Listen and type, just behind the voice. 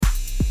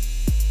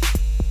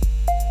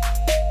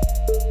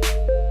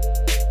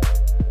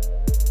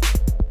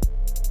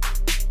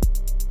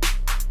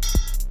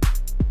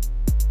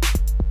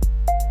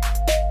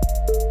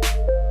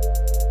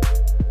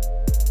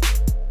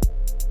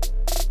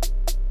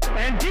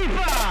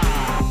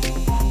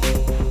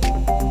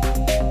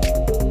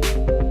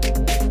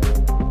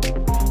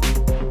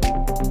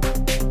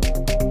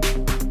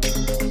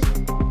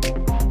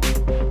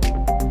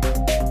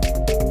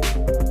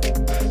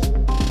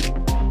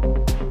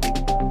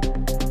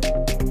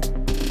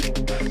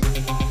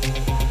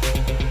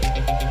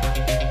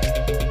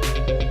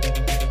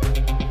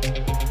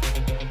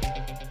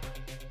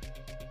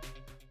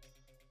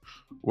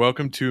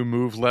Welcome to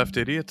Move Left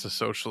Idiots, a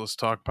socialist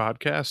talk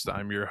podcast.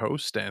 I'm your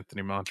host,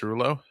 Anthony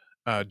Monterullo,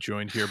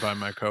 joined here by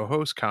my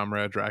co-host,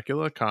 Comrade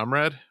Dracula.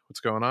 Comrade,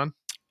 what's going on?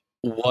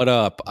 What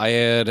up? I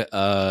had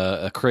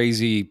a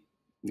crazy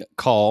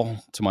call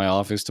to my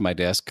office, to my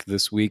desk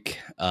this week.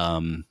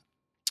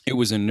 It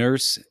was a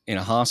nurse in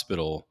a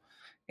hospital,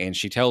 and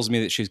she tells me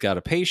that she's got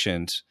a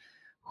patient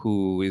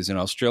who is an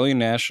Australian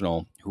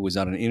national who was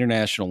on an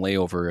international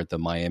layover at the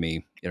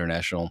Miami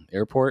International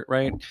Airport,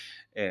 right?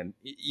 And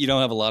you don't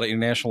have a lot of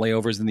international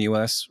layovers in the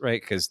U.S.,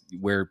 right? Because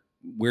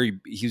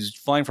he's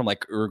flying from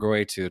like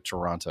Uruguay to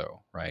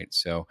Toronto, right?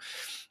 So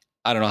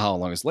I don't know how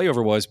long his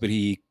layover was, but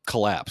he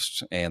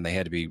collapsed and they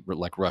had to be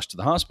like rushed to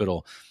the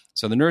hospital.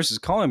 So the nurse is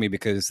calling me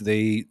because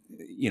he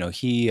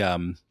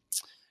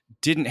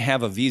didn't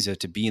have a visa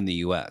to be in the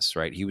U.S.,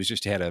 right? He was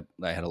just had a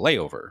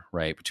layover,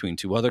 right, between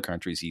two other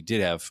countries he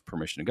did have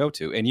permission to go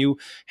to. And you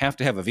have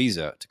to have a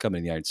visa to come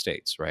in the United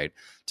States, right?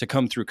 To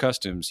come through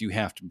customs, you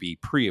have to be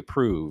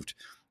pre-approved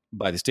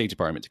by the State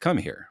Department to come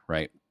here,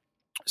 right?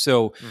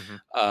 So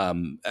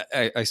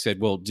I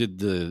said, well, did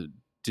the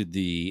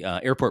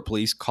airport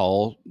police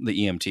call the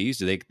EMTs?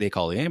 Did they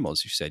call the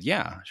ambulance? She said,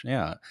 yeah.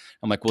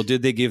 I'm like, well,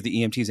 did they give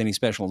the EMTs any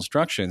special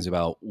instructions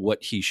about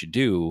what he should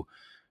do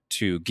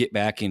to get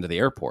back into the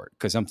airport?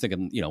 Because I'm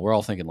thinking, we're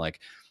all thinking like,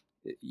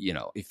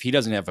 if he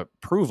doesn't have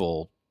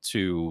approval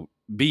to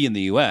be in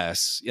the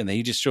U.S. and then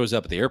he just shows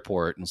up at the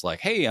airport and is like,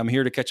 hey, I'm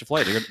here to catch a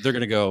flight. They're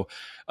going to go,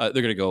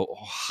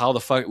 how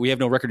the fuck? We have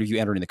no record of you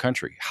entering the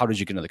country. How did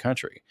you get into the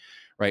country?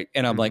 Right.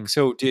 And I'm like,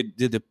 so did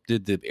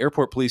the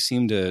airport police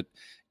seem to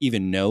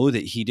even know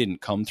that he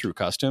didn't come through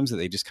customs, that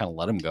they just kind of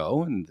let him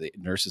go? And the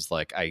nurse is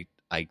like, I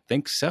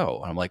think so.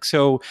 And I'm like,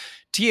 so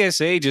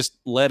TSA just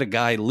let a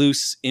guy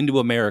loose into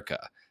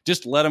America.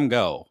 Just let him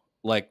go.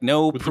 Like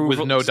no proof,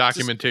 with no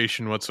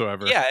documentation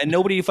whatsoever. Yeah, and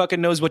nobody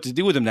fucking knows what to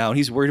do with him now. And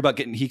he's worried about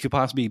he could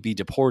possibly be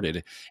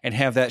deported and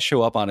have that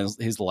show up on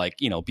his like,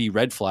 be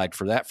red flagged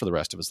for that for the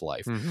rest of his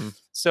life.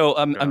 So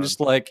I'm just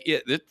like,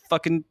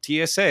 fucking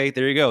TSA,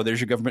 there you go. There's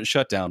your government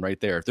shutdown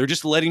right there. They're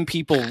just letting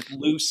people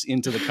loose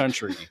into the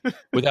country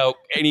without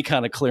any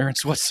kind of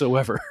clearance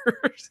whatsoever.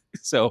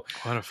 So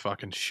what a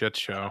fucking shit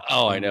show.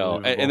 Oh, I know.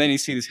 And then you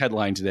see this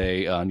headline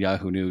today on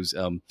Yahoo News.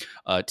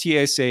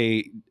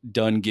 TSA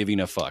done giving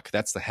a fuck.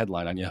 That's the headline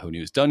on Yahoo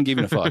News. Done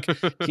giving a fuck.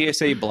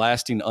 TSA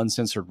blasting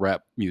uncensored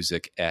rap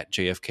music at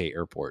JFK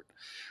Airport.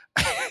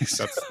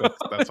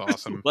 That's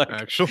awesome,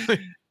 actually.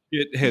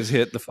 It has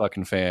hit the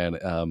fucking fan.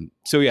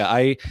 So yeah,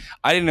 I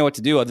didn't know what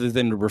to do other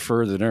than to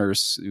refer the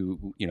nurse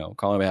who,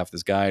 call on behalf of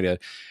this guy, to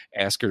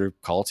ask her to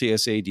call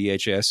TSA,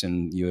 DHS,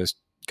 and U.S.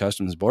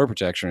 Customs Border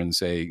Protection and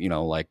say,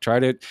 try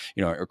to,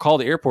 or call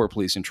the airport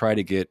police and try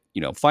to get,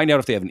 find out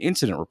if they have an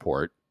incident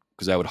report.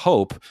 Because I would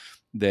hope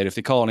that if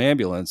they call an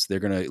ambulance, they're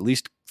going to at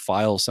least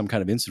file some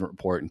kind of incident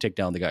report and take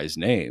down the guy's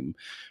name.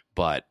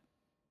 But,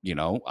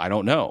 I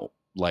don't know.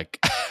 Like,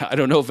 I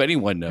don't know if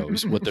anyone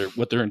knows what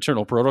their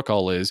internal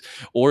protocol is,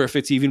 or if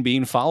it's even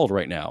being followed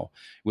right now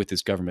with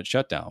this government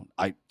shutdown.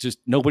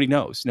 Nobody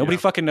knows. Nobody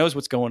fucking knows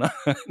what's going on.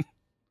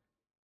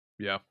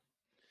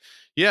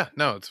 Yeah,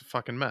 no, it's a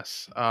fucking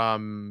mess.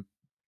 And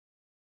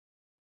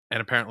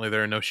apparently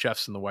there are no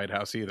chefs in the White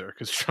House either,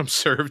 because Trump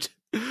served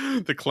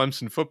the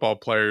Clemson football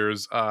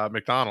players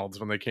McDonald's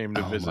when they came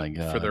to visit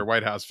for their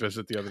White House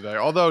visit the other day.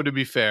 Although, to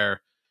be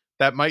fair,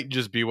 that might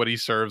just be what he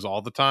serves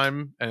all the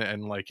time,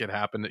 and like it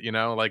happened,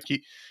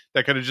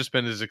 that could have just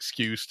been his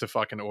excuse to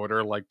fucking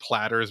order like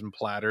platters and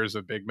platters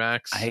of Big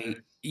Macs.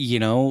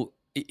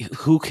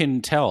 Who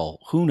can tell?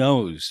 Who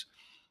knows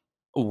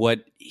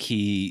what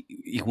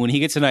when he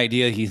gets an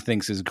idea he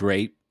thinks is a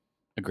great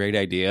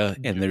idea,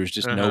 and there's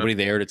just nobody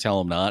there to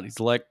tell him not. He's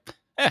like,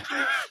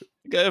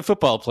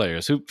 football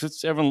players who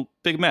everyone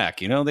Big Mac,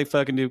 they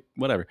fucking do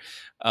whatever.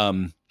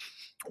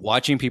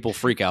 Watching people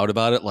freak out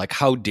about it, like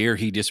how dare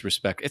he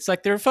disrespect? It's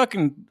like they're a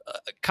fucking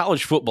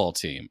college football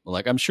team.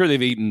 Like I'm sure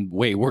they've eaten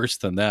way worse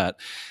than that.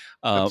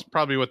 That's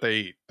probably what they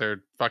eat.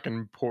 They're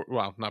fucking poor.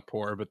 Well, not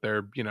poor, but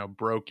they're,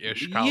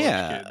 broke-ish college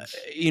kids.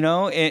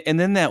 And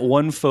then that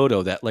one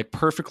photo, that like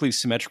perfectly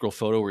symmetrical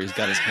photo where he's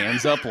got his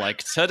hands up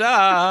like,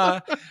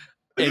 ta-da!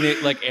 And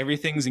it like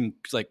everything's in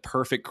like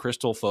perfect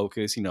crystal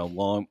focus,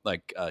 long,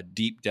 like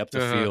deep depth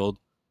of field.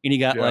 And he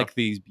got like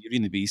these Beauty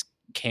and the Beast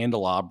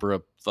candelabra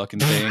fucking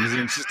things.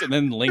 And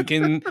then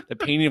Lincoln, the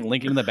painting of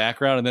Lincoln in the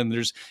background. And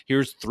then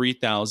here's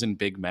 3,000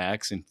 Big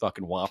Macs and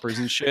fucking Whoppers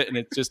and shit. And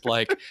it's just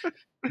like,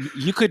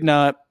 you could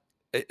not,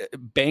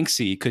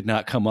 Banksy could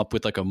not come up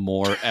with like a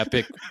more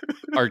epic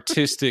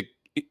artistic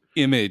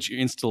image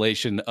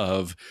installation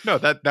of. No,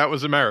 that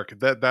was America.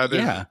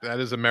 That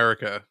is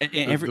America.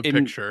 The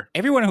picture.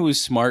 Everyone who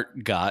was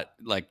smart got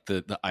like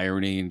the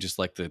irony and just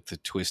like the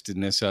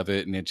twistedness of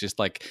it. And it just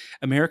like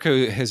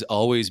America has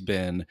always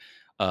been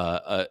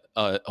a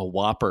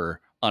Whopper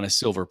on a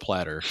silver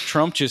platter.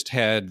 Trump just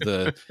had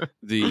the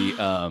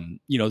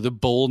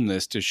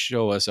boldness to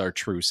show us our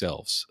true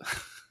selves.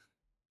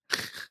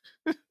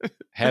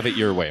 Have it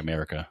your way,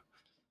 America.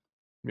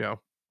 Yeah.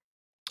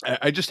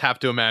 I just have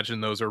to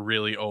imagine those are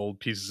really old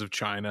pieces of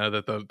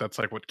china that's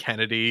like what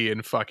Kennedy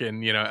and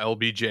fucking,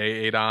 LBJ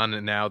ate on,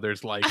 and now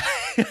there's like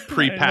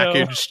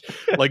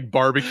prepackaged like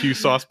barbecue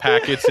sauce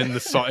packets in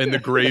the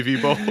gravy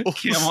bowls.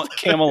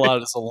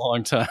 Camelot is a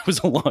long time. It was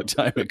a long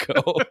time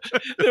ago.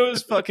 There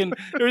was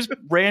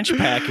ranch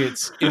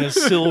packets in a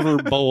silver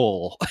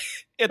bowl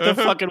at the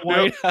fucking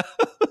White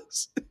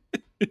House.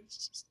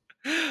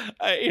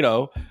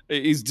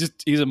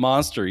 He's a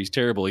monster. He's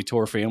terrible. He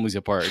tore families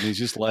apart, and he's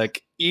just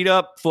like, eat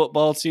up,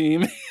 football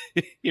team.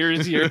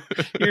 here's your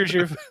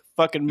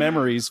fucking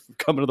memories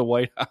coming to the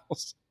White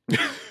House.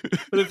 But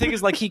the thing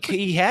is, like,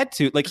 he had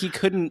to, like, he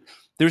couldn't.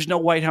 There's no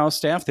White House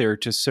staff there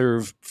to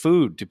serve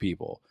food to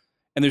people,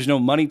 and there's no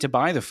money to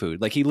buy the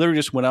food. Like, he literally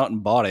just went out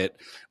and bought it,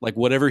 like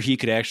whatever he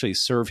could actually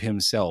serve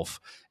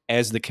himself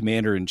as the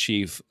commander in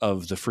chief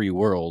of the free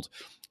world.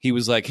 He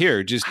was like,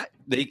 here,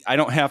 I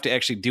don't have to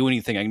actually do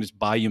anything. I can just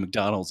buy you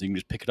McDonald's and you can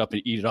just pick it up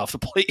and eat it off the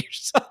plate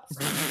yourself.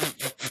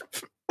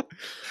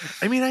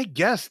 I mean, I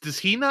guess, does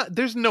he not?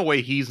 There's no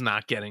way he's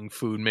not getting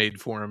food made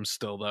for him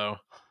still, though.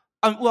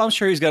 I'm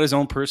sure he's got his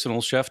own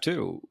personal chef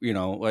too.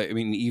 I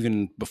mean,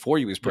 even before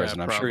he was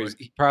president, I'm sure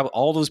he probably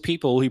all those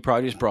people he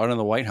probably just brought in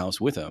the White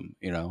House with him.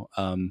 I have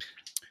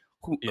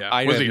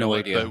no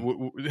idea.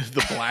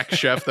 The black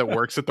chef that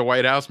works at the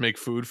White House make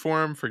food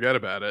for him? Forget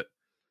about it.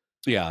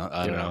 Yeah,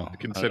 I don't know.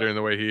 Considering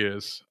the way he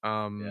is,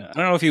 I don't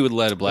know if he would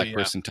let a black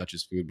person touch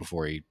his food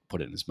before he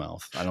put it in his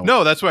mouth. I don't.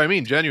 No, that's what I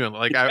mean. Genuinely,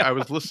 like I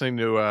was listening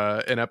to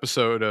an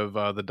episode of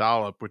The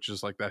Dollop, which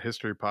is like that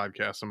history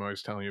podcast I'm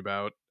always telling you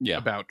about. Yeah.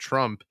 About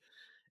Trump,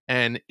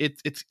 and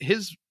it's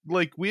his,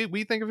 like,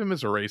 we think of him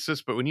as a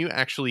racist, but when you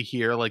actually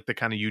hear like the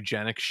kind of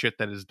eugenics shit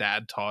that his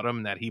dad taught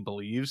him that he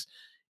believes,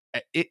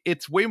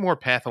 it's way more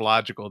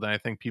pathological than I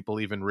think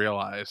people even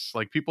realize.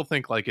 Like, people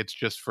think like it's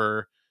just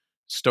for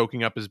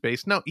stoking up his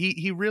base. No,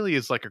 he really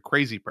is like a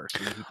crazy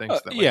person who thinks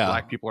that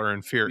black people are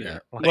inferior. Yeah.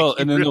 Like, well,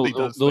 and then really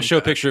they'll show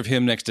a picture of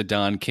him next to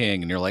Don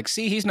King, and you're like,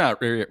 see, he's not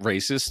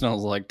racist. And I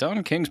was like,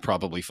 Don King's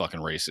probably fucking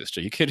racist.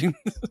 Are you kidding?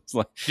 It's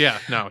like,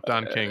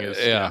 Don King is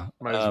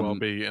might as well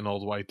be an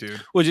old white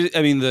dude. Well,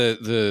 I mean,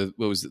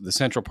 what was it, the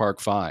Central Park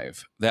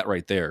 5, that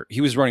right there,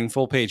 he was running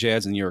full page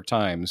ads in the New York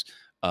Times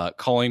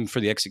calling for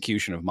the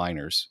execution of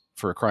minors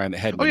for a crime that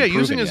hadn't been proven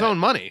using his own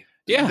money.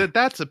 Yeah,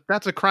 that's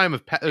a crime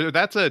of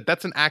that's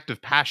an act of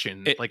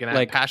passion,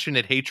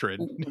 passionate hatred.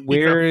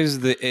 Where's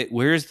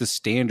the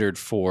standard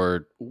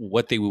for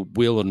what they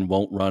will and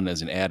won't run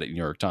as an ad at New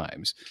York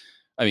Times?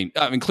 I mean,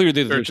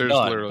 clearly there's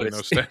none, literally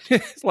no standard.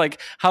 It's like,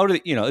 how do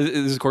this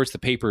is, of course, the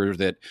paper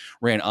that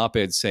ran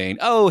op-eds saying,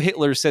 "Oh,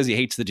 Hitler says he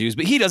hates the Jews,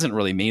 but he doesn't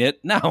really mean it."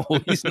 No,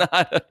 he's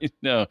not.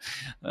 No.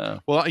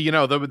 Well,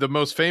 the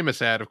most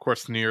famous ad, of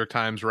course, the New York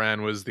Times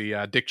ran was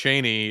the Dick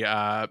Cheney,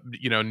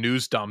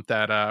 news dump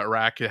that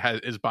Iraq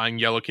is buying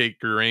yellow cake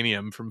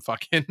uranium from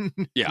fucking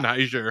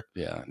Niger.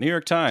 Yeah, New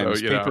York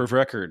Times, paper of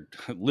record,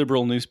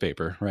 liberal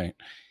newspaper, right?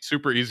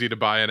 Super easy to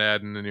buy an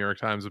ad in the New York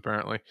Times,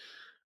 apparently.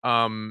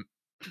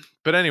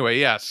 But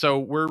anyway, so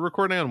we're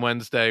recording on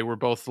Wednesday. We're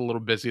both a little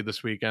busy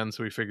this weekend,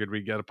 so we figured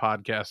we'd get a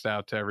podcast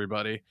out to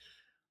everybody.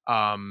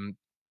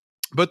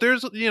 But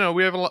there's, we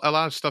have a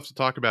lot of stuff to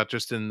talk about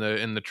just in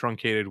the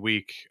truncated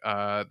week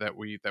that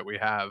we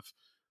have.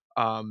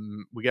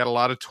 We got a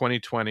lot of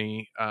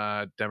 2020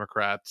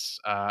 Democrats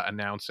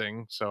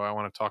announcing, so I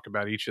want to talk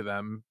about each of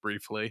them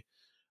briefly.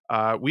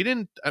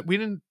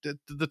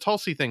 The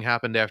Tulsi thing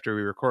happened after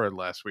we recorded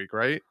last week,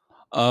 right?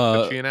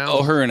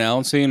 Her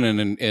announcing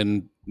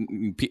and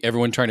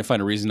everyone trying to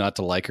find a reason not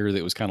to like her.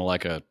 That was kind of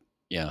like I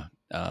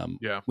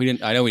know we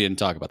didn't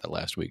talk about that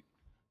last week.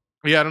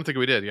 Yeah, I don't think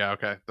we did. Yeah,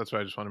 okay, that's why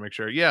I just want to make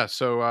sure. Yeah,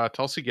 so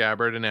Tulsi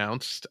Gabbard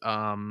announced.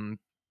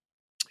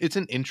 It's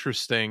an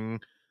interesting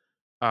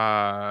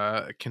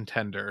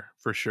contender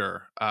for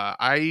sure.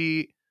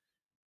 I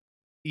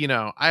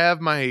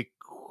have my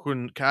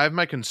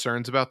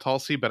concerns about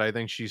Tulsi, but I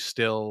think she's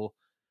still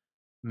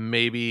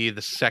maybe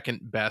the second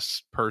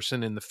best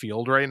person in the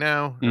field right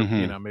now.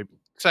 Mm-hmm. Maybe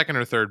second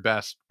or third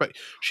best, but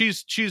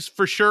she's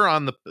for sure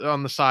on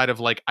the side of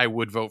like, I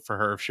would vote for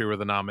her if she were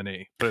the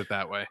nominee, put it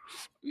that way.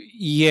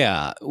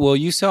 Yeah, well,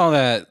 you saw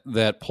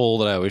that poll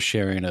that I was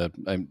sharing. I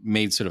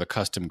made sort of a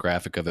custom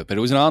graphic of it, but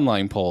it was an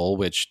online poll,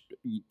 which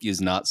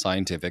is not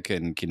scientific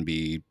and can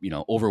be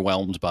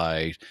overwhelmed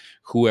by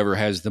whoever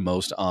has the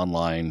most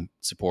online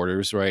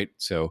supporters, right?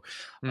 So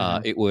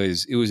it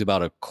was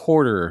about a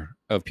quarter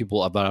of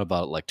people,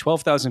 about like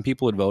 12,000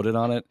 people had voted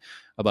on it.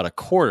 About a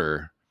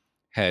quarter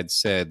had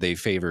said they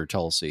favor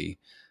Tulsi.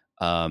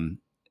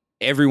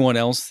 Everyone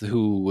else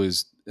who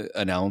was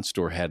announced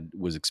or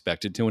was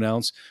expected to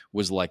announce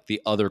was like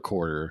the other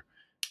quarter,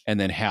 and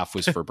then half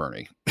was for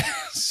Bernie.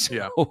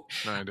 So,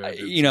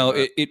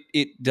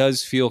 it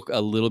does feel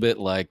a little bit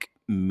like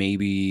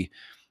maybe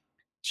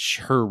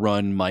her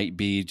run might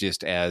be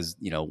just as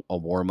a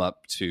warm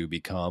up to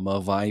become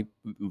a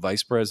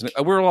vice president.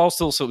 We're all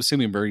still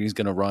assuming Bernie's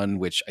going to run,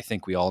 which I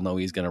think we all know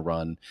he's going to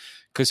run.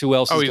 Because who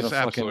else is he's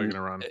absolutely going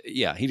to run?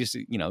 Yeah, he just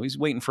he's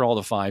waiting for all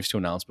the fives to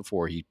announce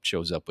before he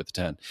shows up with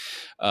the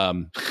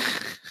 10.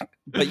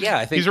 But yeah,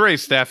 I think he's already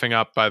staffing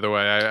up. By the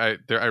way,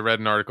 I read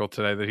an article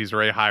today that he's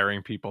already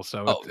hiring people,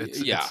 so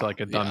yeah, it's like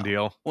a done yeah.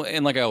 deal. Well,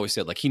 and like I always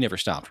said, like he never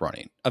stopped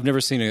running. I've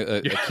never seen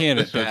a Yeah,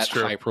 candidate that's that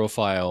true. high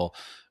profile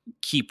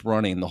keep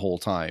running the whole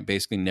time.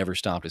 Basically, never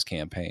stopped his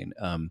campaign.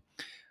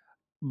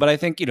 But I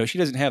think she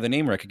doesn't have the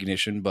name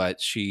recognition,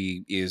 but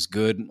she is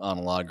good on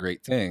a lot of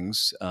great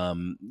things.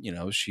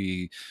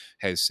 She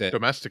has said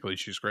Domestically,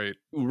 she's great.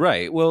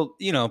 right. Well,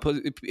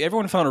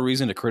 everyone found a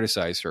reason to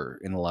criticize her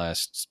in the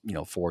last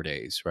 4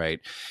 days, right?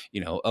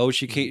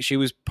 She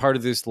was part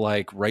of this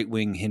like right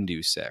wing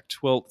Hindu sect.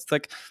 Well, it's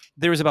like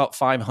there's about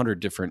 500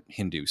 different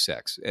Hindu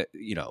sects.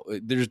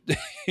 There's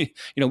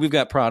we've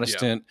got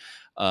Protestant.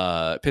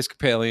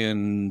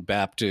 Episcopalian,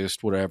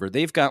 Baptist, whatever,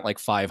 they've got like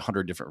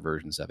 500 different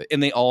versions of it,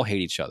 and they all hate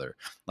each other.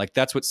 Like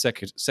that's what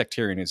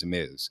sectarianism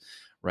is,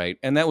 right?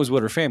 And that was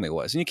what her family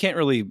was. And you can't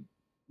really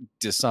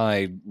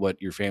decide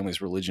what your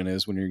family's religion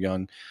is when you're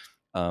young.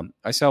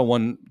 I saw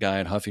one guy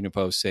at Huffington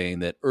Post saying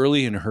that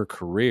early in her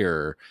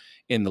career,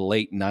 in the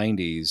late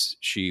 '90s,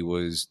 she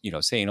was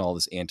saying all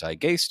this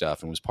anti-gay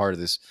stuff and was part of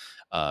this,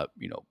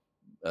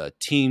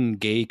 teen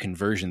gay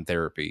conversion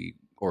therapy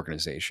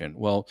organization.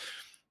 Well,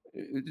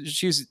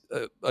 she's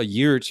a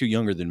year or two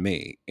younger than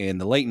me. In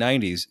the late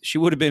 '90s, she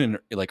would have been in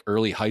like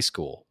early high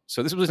school.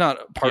 So this was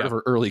not part of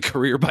her early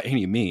career by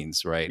any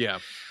means, right? Yeah.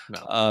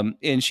 No.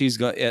 And she's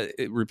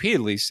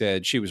repeatedly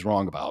said she was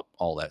wrong about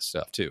all that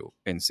stuff too,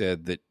 and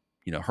said that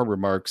her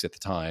remarks at the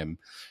time,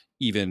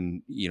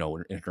 even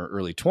in her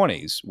early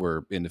 20s,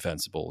 were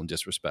indefensible and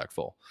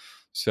disrespectful.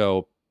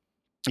 So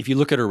if you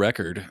look at her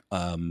record,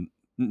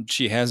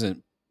 she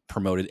hasn't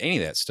promoted any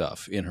of that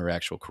stuff in her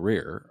actual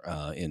career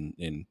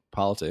in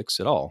politics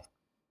at all.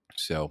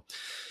 So,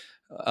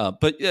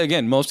 but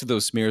again, most of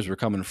those smears were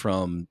coming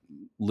from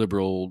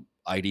liberal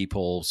ID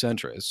poll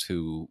centrists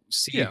who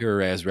see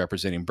her as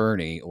representing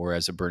Bernie or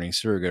as a Bernie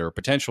surrogate or a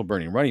potential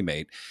Bernie running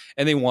mate,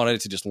 and they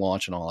wanted to just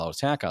launch an all-out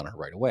attack on her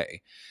right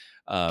away.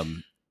 Well,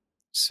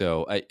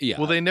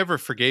 they never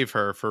forgave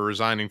her for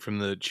resigning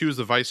from she was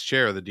the vice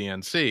chair of the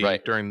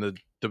DNC during the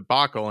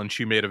debacle, and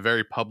she made a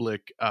very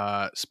public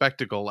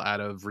spectacle out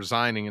of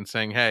resigning and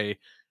saying, "Hey,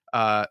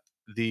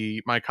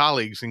 my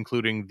colleagues,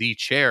 including the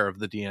chair of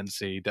the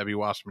DNC, Debbie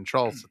Wasserman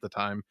Schultz at the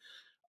time,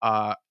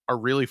 are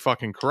really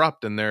fucking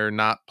corrupt, and they're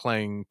not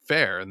playing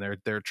fair, and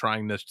they're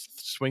trying to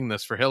swing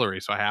this for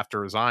Hillary. So I have to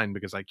resign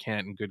because I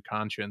can't, in good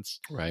conscience,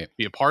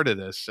 be a part of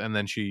this." And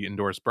then she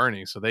endorsed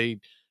Bernie, so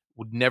they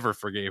would never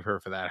forgave her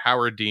for that.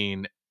 Howard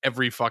Dean,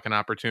 every fucking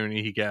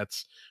opportunity he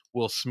gets,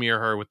 will smear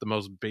her with the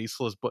most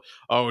baseless. But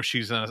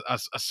she's an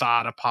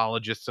Assad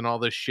apologist and all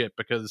this shit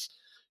because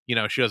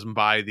she doesn't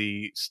buy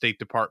the State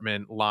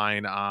Department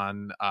line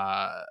on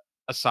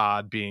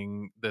Assad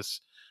being this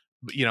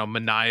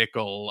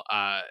maniacal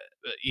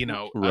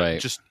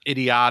just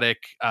idiotic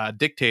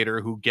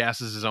dictator who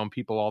gasses his own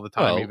people all the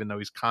time, even though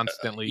he's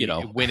constantly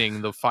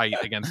winning the fight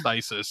against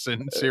ISIS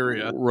in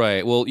Syria.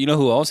 Right. Well,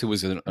 who also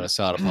was an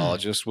Assad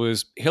apologist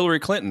was Hillary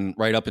Clinton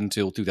right up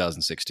until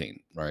 2016,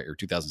 right, or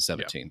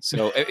 2017.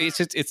 So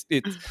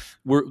it's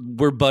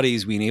we're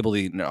buddies being able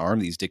to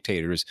arm these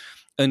dictators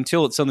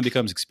until it suddenly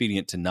becomes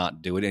expedient to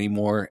not do it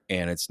anymore.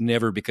 And it's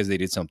never because they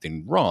did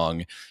something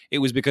wrong. It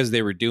was because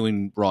they were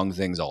doing wrong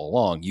things all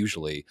along,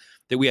 usually,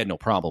 that we had no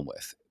problem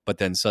with. But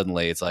then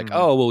suddenly it's like,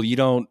 oh, well, you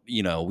don't,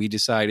 we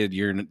decided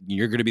you're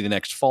going to be the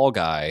next fall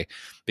guy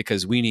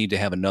because we need to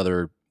have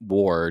another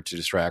war to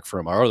distract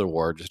from our other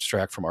war,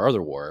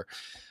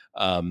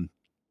 and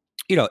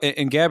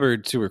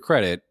Gabbard, to her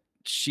credit,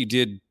 she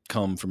did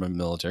come from a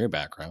military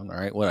background. All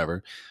right,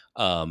 whatever.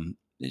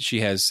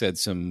 She has said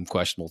some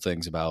questionable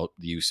things about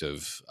the use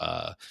of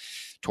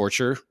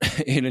torture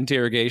in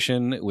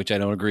interrogation, which I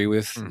don't agree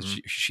with. Mm-hmm.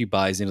 She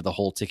buys into the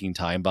whole ticking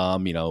time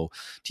bomb,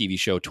 TV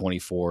show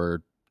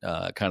 24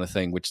 kind of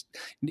thing, which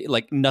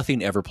like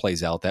nothing ever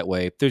plays out that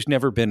way. There's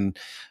never been,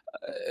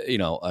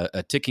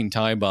 a ticking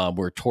time bomb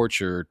where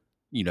torture,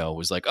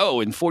 was like,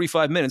 oh, in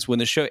 45 minutes when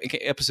the show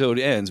episode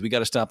ends, we got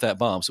to stop that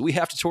bomb. So we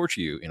have to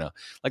torture you,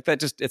 like that.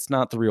 Just, it's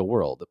not the real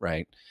world.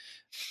 Right.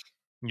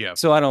 Yeah.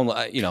 So I don't,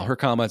 her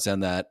comments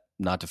on that,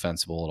 not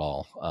defensible at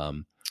all.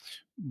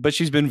 But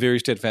she's been very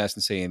steadfast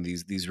in saying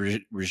these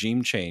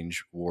regime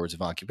change wars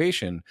of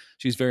occupation,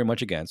 she's very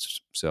much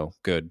against. So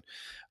good.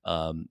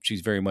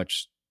 She's very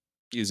much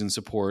is in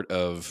support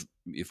of,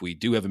 if we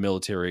do have a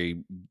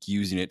military,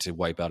 using it to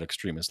wipe out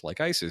extremists like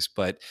ISIS.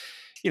 But,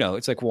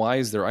 it's like, why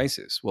is there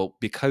ISIS? Well,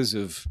 because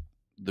of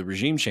the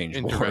regime change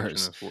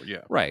wars.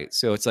 Right.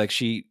 So it's like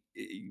she,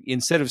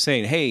 instead of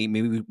saying, hey,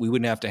 maybe we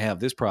wouldn't have to have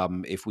this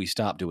problem if we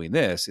stop doing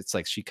this, it's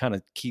like she kind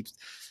of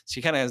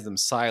has them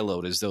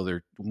siloed as though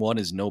one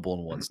is noble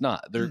and one's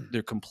not.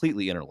 They're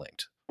completely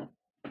interlinked.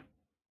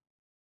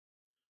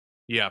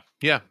 Yeah.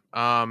 Yeah.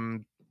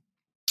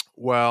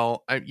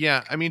 Well,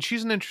 I mean,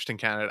 she's an interesting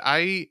candidate.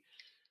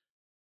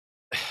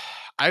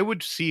 I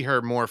would see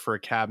her more for a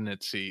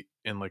cabinet seat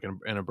in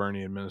a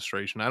Bernie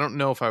administration. I don't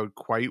know if I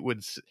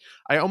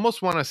I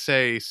almost want to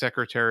say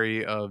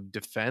Secretary of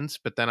Defense,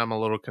 but then I'm a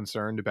little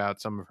concerned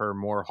about some of her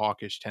more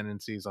hawkish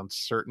tendencies on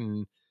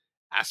certain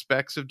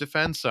aspects of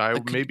defense. So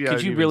maybe Could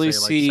I'd you even really say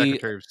like see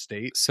Secretary of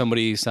State.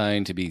 somebody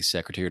signed to be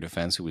Secretary of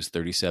Defense who was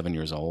 37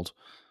 years old?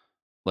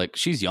 Like,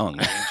 she's young.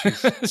 I mean,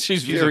 she's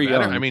She's she's a very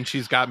veteran. I young. mean,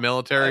 she's got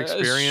military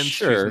experience. She's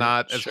Sure,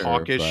 not as sure,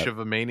 hawkish but of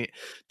a maniac.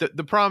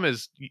 The problem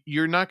is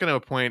you're not going to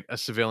appoint a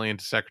civilian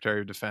to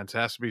Secretary of Defense. It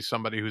has to be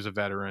somebody who's a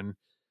veteran.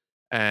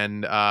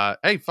 And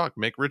hey, fuck,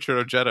 make Richard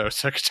Ojeda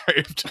Secretary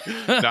of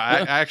No,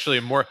 I actually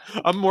am more.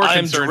 I'm more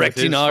I'm concerned with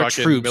directing his our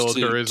fucking troops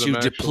militarism. to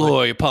Actually,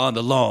 deploy upon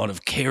the lawn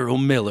of Carol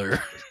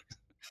Miller.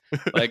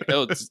 Like,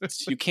 oh,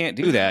 you can't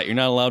do that. You're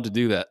not allowed to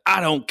do that.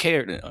 I don't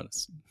care. No,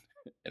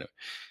 anyway.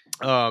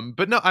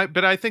 But no,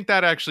 I think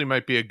that actually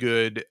might be a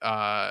good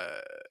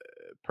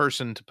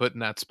person to put in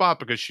that spot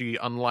because she,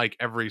 unlike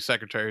every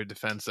Secretary of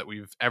Defense that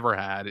we've ever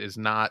had, is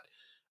not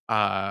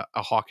a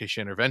hawkish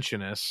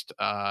interventionist.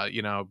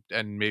 You know,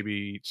 and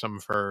maybe some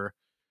of her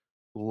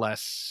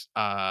less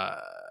I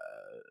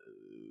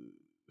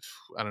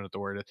don't know what the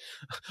word is,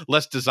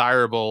 less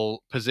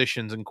desirable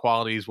positions and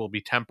qualities will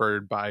be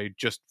tempered by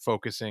just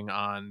focusing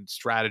on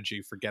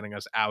strategy for getting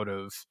us out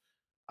of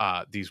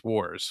these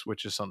wars,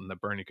 which is something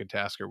that Bernie could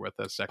task her with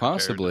as Secretary of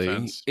Possibly.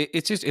 Defense.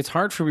 It's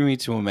hard for me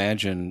to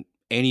imagine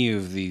any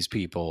of these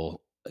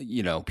people,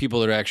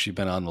 people that are actually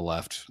been on the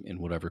left in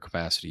whatever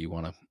capacity you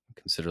want to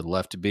consider the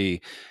left to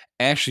be,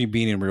 actually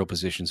being in real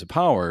positions of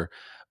power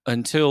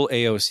until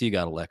AOC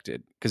got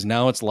elected. Because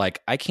now it's like,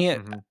 I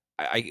can't, Mm-hmm.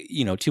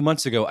 2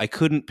 months ago, I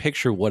couldn't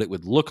picture what it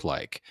would look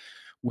like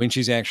when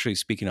she's actually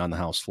speaking on the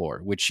House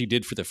floor, which she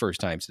did for the first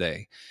time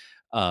today.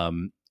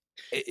 Um,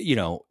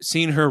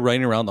 seeing her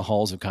running around the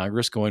halls of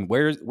Congress going,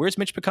 where's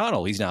Mitch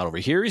McConnell? He's not over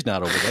here. He's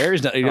not over there.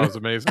 He's not, That was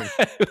amazing.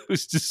 It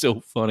was just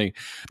so funny.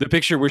 The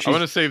picture where I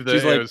want to save the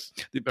she's like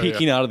AOC.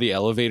 peeking out of the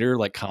elevator,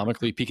 like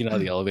comically peeking out of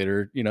the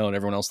elevator, and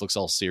everyone else looks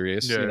all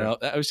serious. Yeah.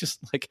 I was just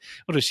like,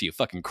 what is she, a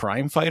fucking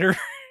crime fighter?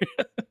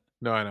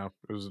 No, I know,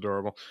 it was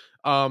adorable.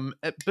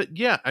 But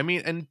yeah, I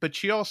mean, but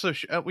she also,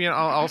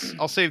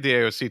 I'll save the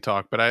AOC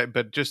talk,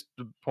 but just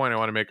the point I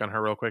want to make on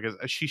her real quick is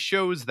she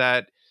shows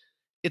that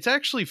it's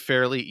actually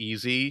fairly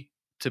easy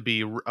to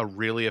be a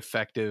really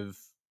effective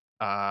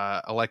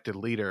elected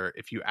leader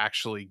if you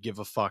actually give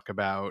a fuck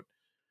about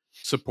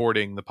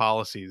supporting the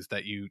policies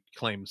that you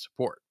claim to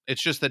support.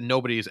 It's just that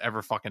nobody's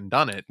ever fucking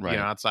done it, Right.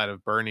 outside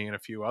of Bernie and a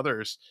few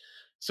others.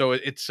 So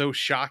it's so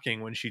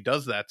shocking when she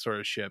does that sort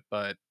of shit.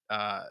 But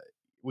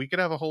we could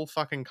have a whole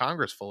fucking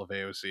Congress full of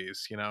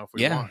AOCs, if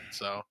we want.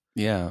 So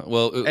yeah.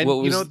 Well, and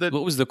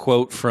what was the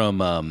quote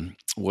from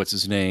what's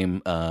his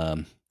name?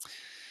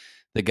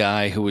 The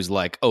guy who was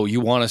like, "Oh,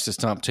 you want us to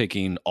stop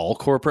taking all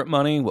corporate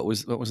money?" What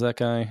was that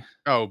guy?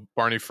 Oh,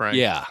 Barney Frank.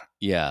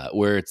 Yeah.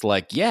 Where it's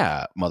like,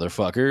 yeah,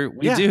 motherfucker,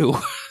 we do,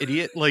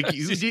 idiot. Like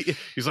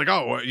he's like,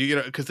 oh,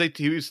 because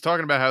he was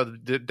talking about how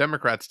the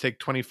Democrats take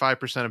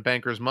 25% of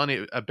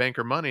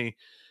banker money,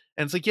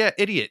 and it's like, yeah,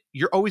 idiot.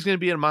 You're always going to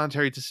be at a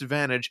monetary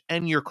disadvantage,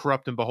 and you're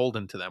corrupt and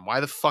beholden to them.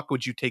 Why the fuck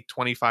would you take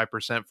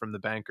 25% from the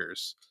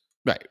bankers?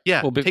 Right.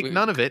 Yeah, well, take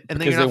none of it, and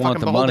then because you're not they want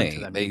fucking the beholden money. to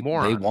them. They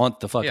moron.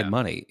 want the fucking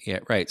money. Yeah,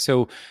 right.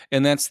 So,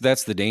 and that's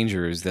the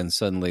danger is then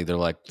suddenly they're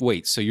like,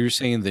 wait, so you're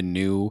saying the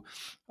new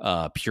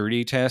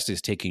purity test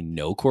is taking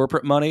no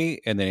corporate money?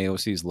 And then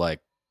AOC's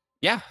like,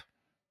 yeah.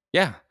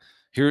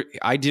 Here,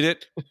 I did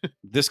it.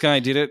 This guy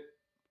did it.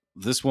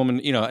 This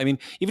woman, I mean,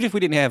 even if we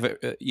didn't have,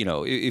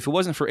 if it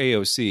wasn't for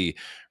AOC,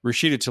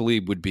 Rashida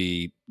Tlaib would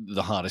be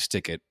the hottest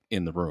ticket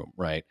in the room,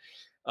 right?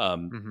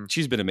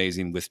 She's been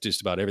amazing with just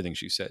about everything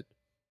she said.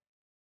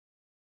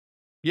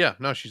 Yeah,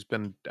 no, she's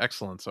been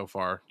excellent so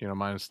far.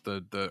 Minus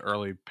the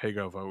early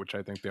Pago vote, which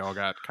I think they all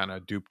got kind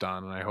of duped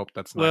on, and I hope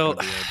that's not going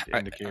to be an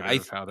indicator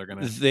of how they're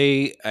going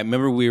to. I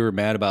remember we were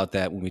mad about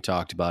that when we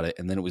talked about it,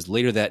 and then it was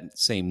later that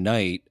same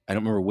night. I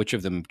don't remember which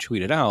of them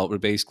tweeted out,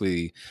 but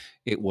basically,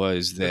 it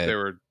was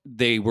that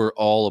they were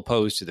all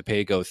opposed to the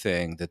Pago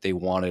thing. That they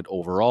wanted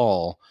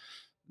overall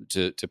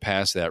to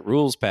pass that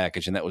rules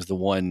package, and that was the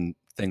one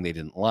thing they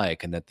didn't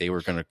like, and that they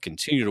were going to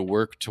continue to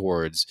work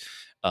towards.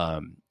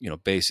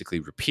 Basically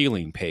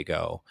repealing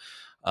Pago,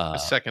 a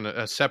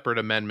separate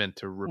amendment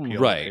to repeal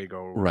the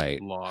Pago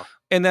law.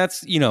 And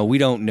that's, we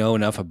don't know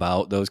enough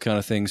about those kind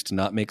of things to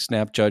not make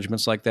snap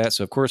judgments like that.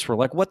 So of course we're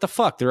like, what the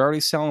fuck? They're already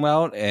selling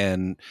out,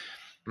 and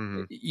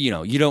you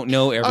don't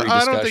know every discussion.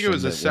 I don't think it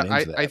was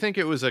I think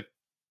it was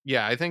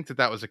I think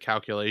that was a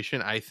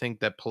calculation. I think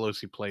that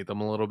Pelosi played them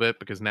a little bit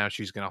because now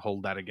she's going to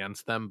hold that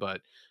against them,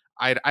 but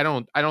I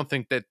don't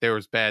think that there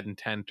was bad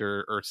intent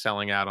or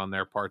selling out on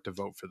their part to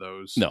vote for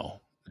those.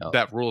 No.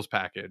 That rules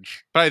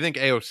package. But I think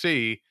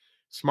AOC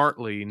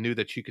smartly knew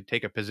that she could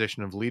take a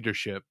position of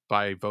leadership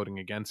by voting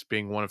against,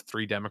 being one of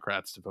 3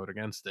 Democrats to vote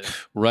against it.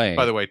 Right.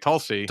 By the way,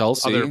 Tulsi,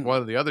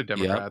 one of the other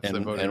Democrats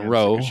that voted against it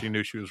because she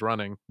knew she was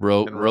running.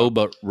 Bro.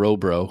 That's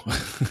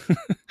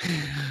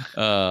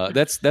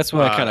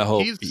what I kind of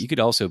hope. You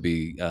could also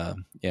be,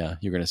 you're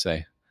going to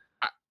say.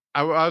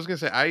 I was going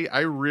to say,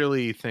 I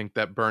really think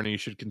that Bernie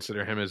should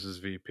consider him as his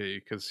VP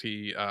because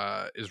he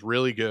is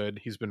really good.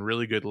 He's been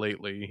really good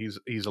lately.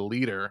 He's a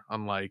leader,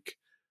 unlike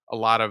a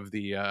lot of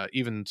the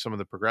even some of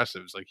the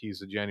progressives. Like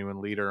he's a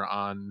genuine leader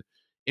on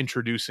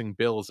introducing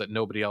bills that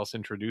nobody else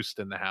introduced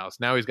in the House.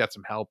 Now he's got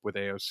some help with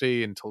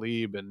AOC and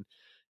Talib and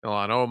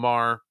Ilhan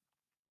Omar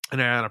and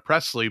Ayanna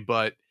Pressley,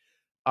 but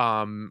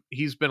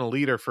he's been a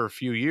leader for a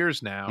few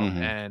years now,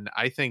 Mhm. and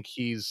I think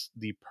he's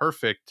the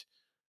perfect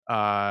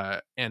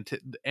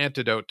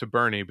antidote to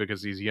Bernie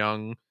because he's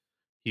young,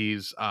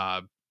 he's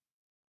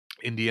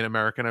Indian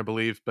American, I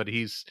believe, but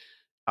he's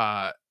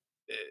uh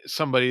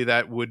somebody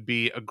that would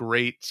be a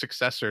great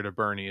successor to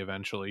Bernie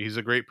eventually. He's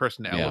a great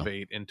person to Yeah.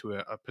 elevate into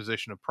a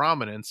position of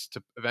prominence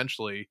to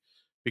eventually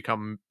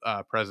become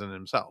president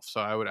himself.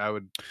 So I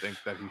would think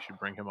that he should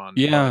bring him on,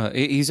 but Yeah,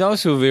 he's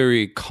also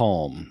very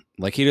calm.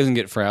 Like he doesn't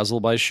get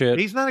frazzled by shit.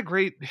 he's not a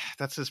great.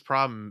 That's his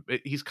problem.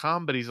 He's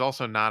calm, but he's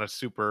also not a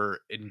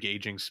super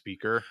engaging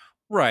speaker.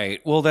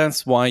 Right. Well,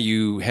 that's why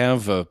you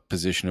have a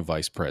position of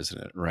vice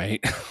president,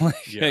 right?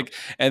 Yeah. Like,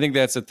 I think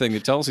that's the thing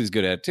that Tulsi's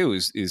good at too,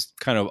 is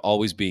kind of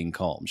always being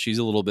calm. She's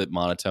a little bit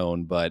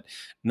monotone, but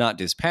not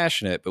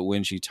dispassionate. But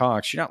when she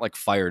talks, you're not like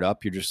fired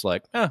up. You're just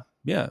like,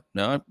 yeah,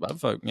 no,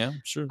 yeah,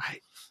 sure.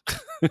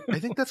 I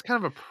think that's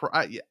kind of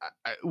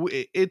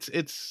it's. I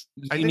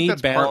You think need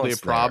that's partly a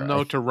balance problem there.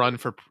 though to run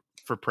for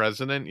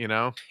president. You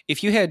know.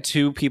 If you had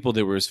two people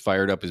that were as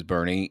fired up as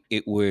Bernie,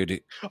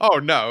 it'd Oh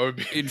no!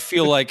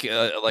 feel like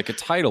a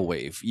tidal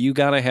wave. You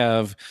got to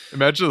have,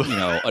 Imagine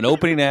an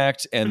opening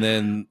act and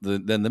then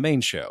the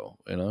main show.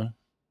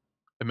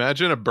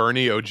 Imagine a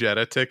Bernie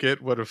Ojeda ticket.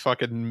 What a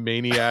fucking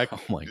maniac Oh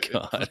my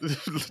god.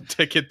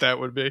 ticket that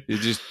would be. It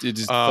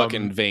just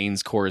fucking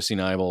veins coursing,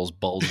 eyeballs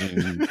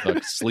bulging,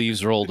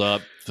 sleeves rolled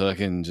up,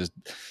 fucking just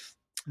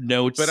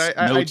notes, But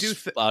I do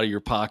out of your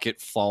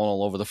pocket falling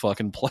all over the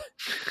fucking place.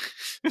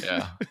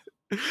 Yeah.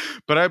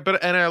 But I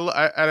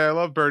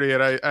love Bernie,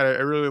 and I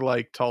really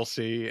like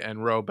Tulsi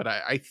and Roe, but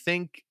I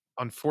think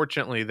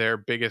unfortunately their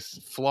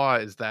biggest flaw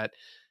is that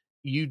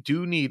you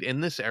do need, in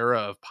this era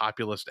of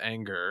populist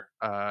anger,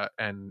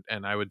 and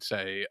I would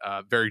say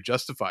very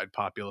justified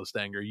populist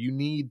anger, you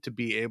need to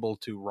be able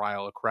to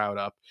rile a crowd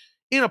up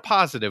in a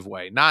positive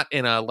way, not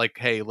in a like,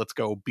 hey, let's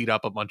go beat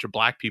up a bunch of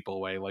black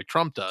people way like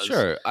Trump does.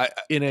 Sure.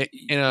 In a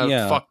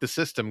Yeah. fuck the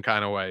system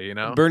kind of way, you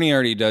know. Bernie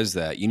already does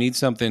that. You need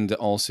something to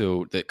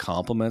also that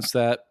complements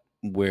that,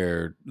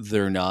 where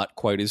they're not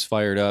quite as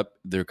fired up.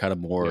 They're kind of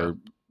more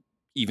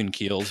even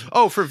keeled.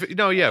 Oh, for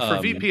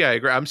VP, I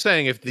agree. I'm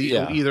saying if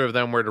either of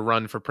them were to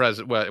run for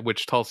president,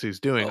 which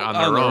Tulsi's doing on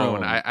their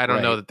own, I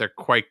don't know that they're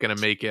quite going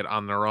to make it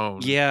on their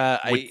own. Yeah,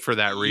 for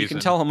that reason, you can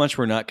tell how much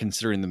we're not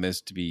considering them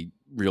as to be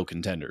real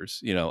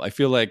contenders. I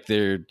feel like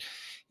they're,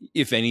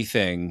 if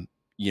anything,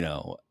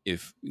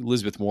 if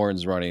Elizabeth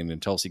Warren's running and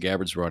Tulsi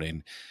Gabbard's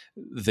running,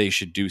 they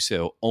should do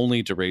so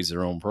only to raise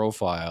their own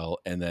profile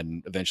and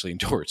then eventually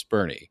endorse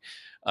Bernie.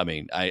 I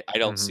mean, I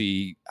don't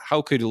see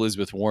how could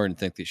Elizabeth Warren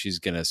think that she's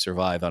going to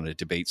survive on a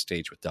debate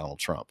stage with Donald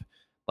Trump.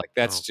 Like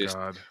that's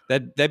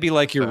that'd be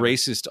like your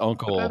racist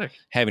uncle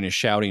having a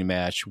shouting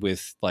match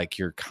with like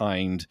your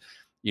kind,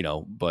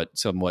 but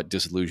somewhat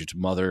disillusioned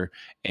mother,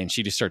 and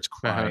she just starts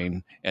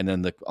crying, and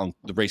then the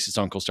racist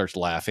uncle starts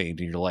laughing, and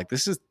you're like,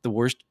 this is the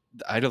worst.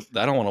 I don't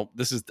want to.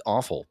 This is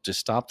awful.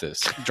 Just stop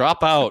this.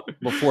 Drop out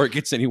before it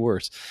gets any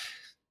worse.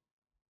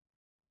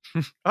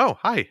 Oh,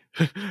 hi.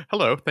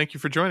 Hello. Thank you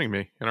for joining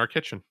me in our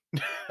kitchen.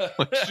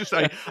 It's just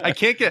I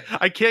can't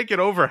get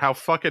over how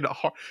fucking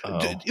hard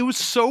it was.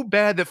 So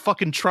bad that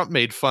fucking Trump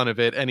made fun of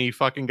it and he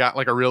fucking got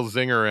like a real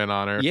zinger in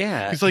on her.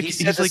 Yeah. He's like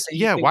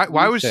yeah,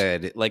 why was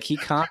like he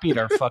copied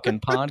our fucking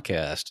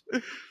podcast.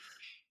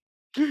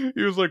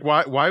 He was like,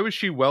 why was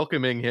she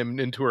welcoming him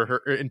into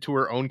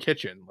her own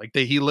kitchen? Like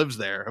he lives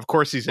there. Of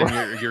course he's in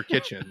your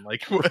kitchen.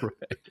 Like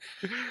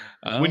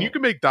when you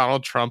can make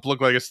Donald Trump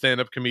look like a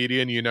stand-up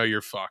comedian,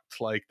 you're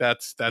fucked. Like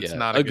that's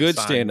not a good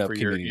stand-up for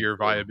your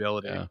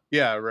viability.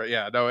 Yeah, right.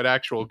 Yeah, no, an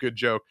actual good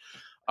joke.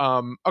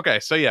 Okay,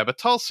 so yeah, but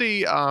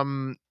Tulsi,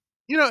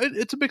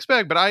 it's a big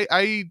spag, but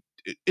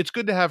it's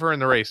good to have her in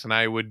the race, and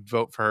I would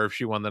vote for her if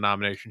she won the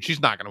nomination.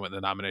 She's not going to win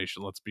the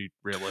nomination. Let's be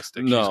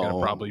realistic. She's going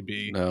to probably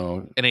be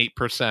an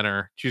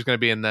 8%er. She's going to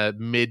be in the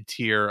mid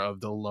tier of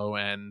the low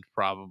end,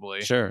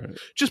 probably. Sure.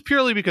 Just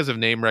purely because of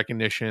name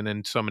recognition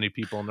and so many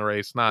people in the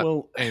race, not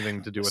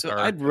anything to do with her.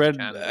 I'd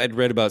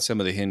read about some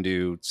of the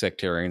Hindu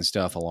sectarian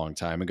stuff a long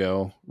time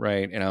ago,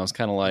 right? And I was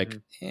kind of like,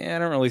 I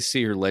don't really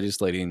see her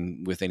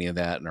legislating with any of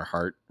that in her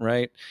heart,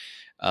 right?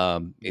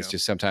 It's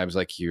just sometimes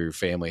like your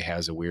family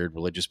has a weird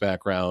religious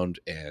background,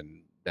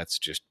 and that's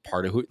just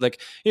part of who, like,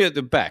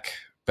 the Beck,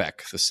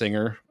 the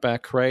singer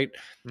Beck, right?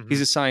 He's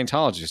a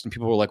Scientologist, and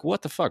people were like,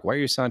 what the fuck? Why are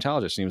you a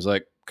Scientologist? And he was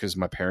like, because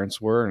my parents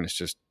were, and it's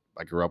just,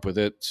 I grew up with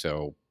it,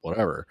 so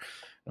whatever.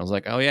 And I was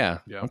like, oh yeah.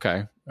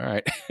 Okay. All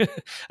right.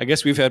 I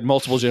guess we've had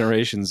multiple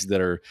generations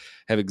that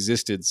have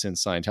existed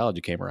since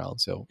Scientology came around.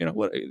 So,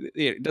 what,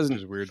 it doesn't.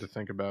 It's weird to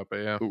think about, but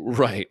yeah.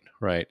 Right.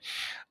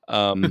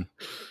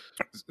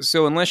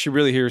 So unless you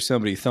really hear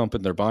somebody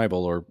thumping their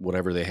Bible or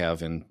whatever they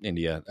have in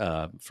India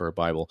for a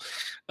Bible,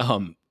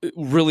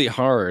 really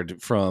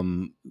hard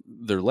from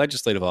their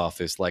legislative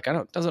office, like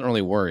doesn't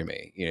really worry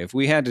me. If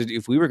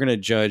we were going to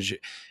judge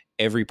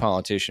every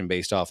politician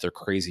based off their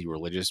crazy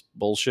religious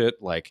bullshit,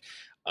 like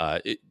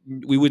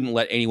We wouldn't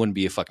let anyone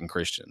be a fucking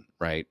Christian,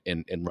 right,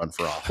 and run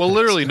for Well, office.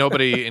 literally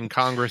nobody in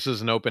Congress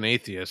is an open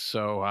atheist,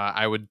 so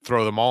I would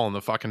throw them all in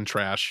the fucking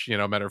trash,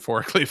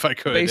 metaphorically if I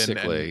could. And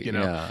Basically,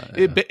 yeah.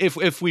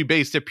 if we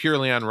based it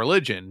purely on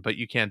religion, but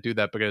you can't do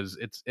that because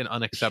it's an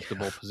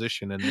unacceptable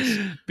position in this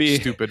Be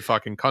stupid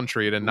fucking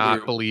country to we're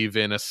not believe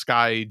in a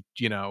fucking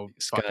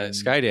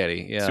Sky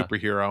Daddy, yeah.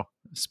 superhero.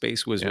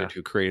 Space Yeah. wizard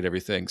who created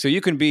everything. So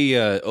you can be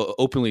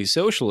openly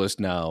socialist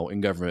now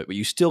in government, but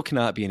you still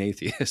cannot be an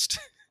atheist.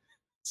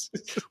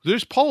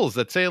 There's polls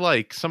that say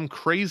like some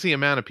crazy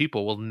amount of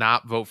people will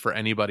not vote for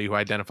anybody who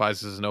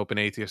identifies as an open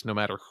atheist, no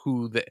matter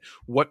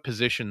what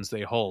positions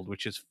they hold,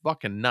 which is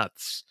fucking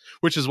nuts.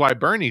 Which is why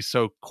Bernie's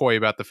so coy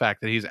about the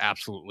fact that he's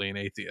absolutely an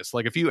atheist.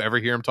 Like if you ever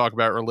hear him talk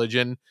about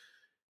religion,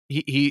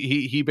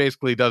 he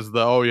basically does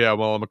the, oh yeah,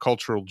 well, I'm a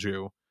cultural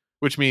Jew,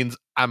 which means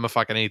I'm a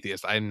fucking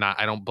atheist. I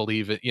don't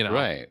believe it.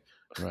 Right.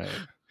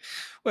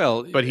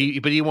 Well, But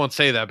he won't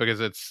say that because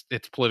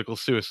it's political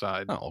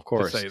suicide oh, of to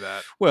course. say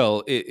that.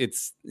 Well,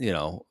 it's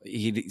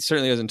he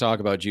certainly doesn't talk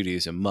about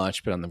Judaism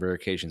much, but on the rare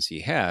occasions he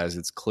has,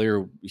 it's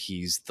clear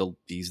he's the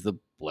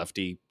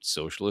lefty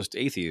socialist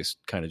atheist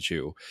kind of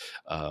Jew.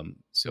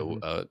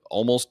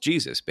 Almost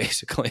Jesus,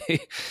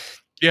 basically.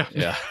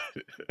 Yeah.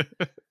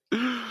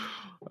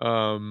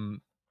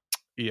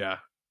 Yeah.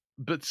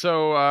 But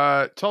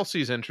so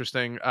Tulsi's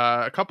interesting.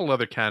 A couple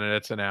other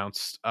candidates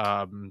announced.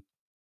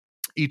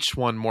 Each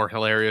one more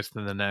hilarious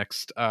than the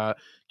next.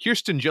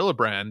 Kirsten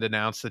Gillibrand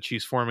announced that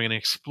she's forming an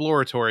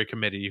exploratory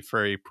committee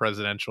for a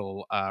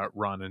presidential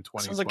run in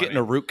 2020. Sounds like getting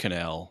a root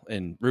canal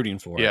and rooting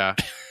for Yeah.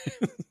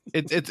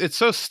 it. It's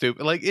so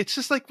stupid. Like it's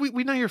just like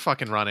we know you're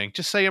fucking running.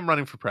 Just say I'm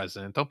running for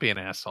president. Don't be an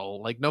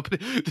asshole. Like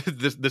nobody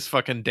this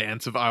fucking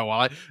dance of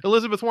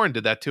Elizabeth Warren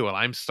did that too.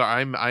 And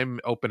I'm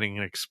opening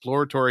an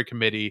exploratory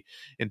committee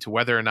into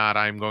whether or not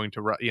I'm going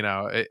to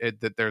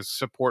that there's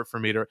support for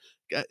me to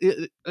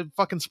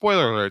fucking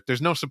spoiler alert.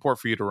 There's no support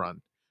for you to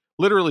run.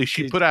 Literally,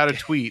 she put out a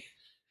tweet.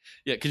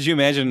 Yeah, could you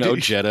imagine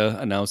Ojeda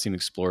announcing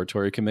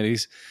exploratory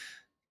committees?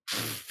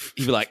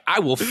 He'd be like, I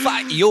will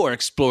fight your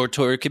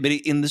exploratory committee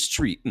in the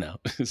street. No.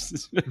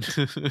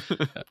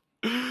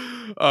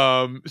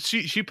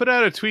 She put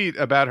out a tweet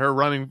about her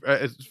running,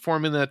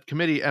 forming that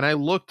committee, and I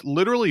looked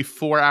literally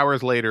 4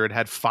 hours later. It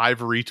had 5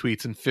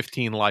 retweets and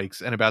 15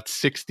 likes and about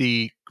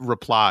 60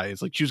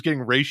 replies. Like she was getting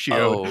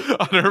ratioed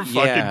on her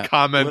fucking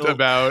comment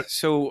about.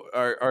 So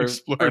our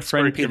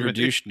friend Peter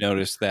Douche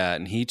noticed that,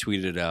 and he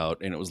tweeted it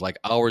out, and it was like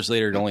hours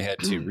later. It only had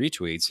 2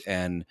 retweets,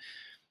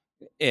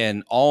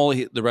 and all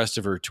the rest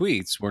of her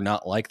tweets were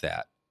not like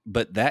that.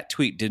 But that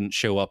tweet didn't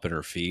show up in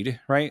her feed,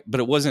 right?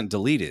 But it wasn't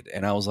deleted.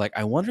 And I was like,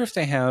 I wonder if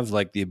they have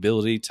like the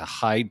ability to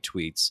hide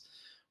tweets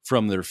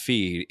from their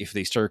feed if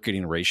they start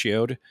getting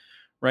ratioed,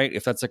 right?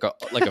 If that's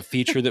like a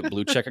feature that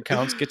blue check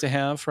accounts get to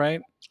have, right?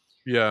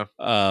 Yeah.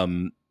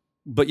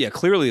 But yeah,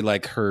 clearly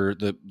like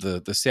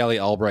the Sally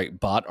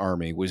Albright bot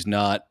army was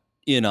not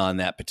in on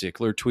that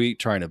particular tweet,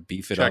 trying to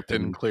beef it Checked up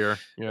and clear.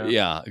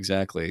 Yeah,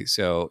 exactly.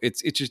 So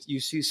it's just, you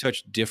see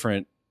such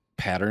different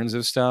patterns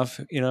of stuff,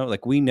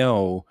 like we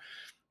know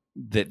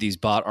that these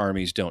bot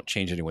armies don't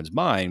change anyone's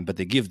mind, but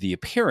they give the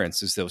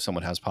appearance as though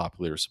someone has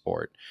popular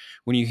support.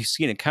 When you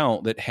see an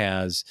account that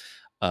has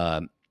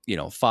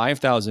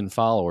 5,000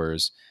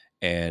 followers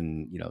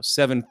and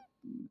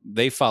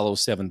they follow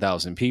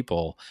 7,000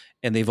 people,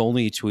 and they've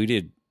only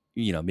tweeted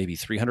maybe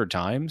 300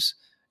 times,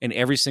 and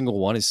every single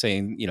one is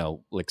saying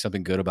like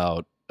something good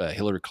about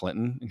Hillary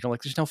Clinton, and you're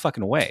like, there's no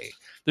fucking way.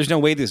 There's no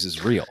way this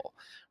is real,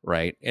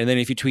 right? And then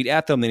if you tweet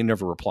at them, they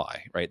never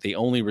reply, right? They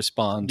only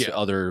respond to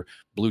other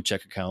blue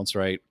check accounts,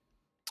 right?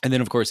 And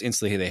then of course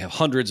instantly they have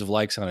hundreds of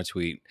likes on a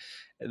tweet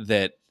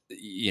that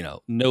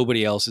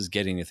nobody else is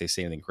getting if they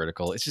say anything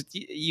critical. It's just,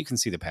 you can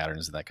see the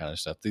patterns and that kind of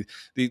stuff.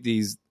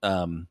 These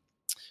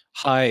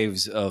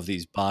hives of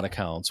these bot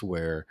accounts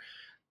where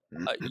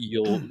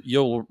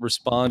you'll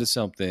respond to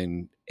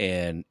something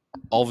and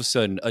all of a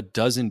sudden a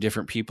dozen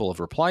different people have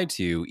replied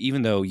to you,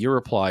 even though your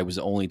reply was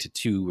only to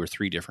 2 or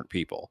 3 different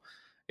people.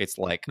 It's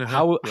like,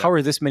 how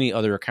are this many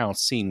other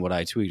accounts seeing what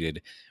I tweeted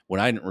when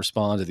I didn't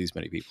respond to these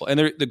many people? And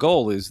the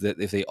goal is that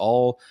if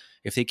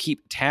they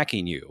keep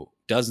attacking you,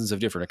 dozens of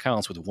different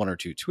accounts with 1 or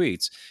 2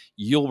 tweets,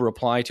 you'll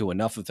reply to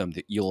enough of them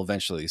that you'll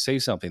eventually say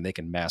something they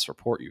can mass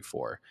report you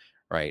for.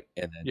 Right.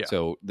 And then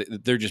so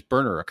they're just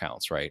burner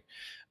accounts, right?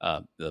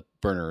 The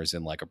burner is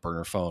in like a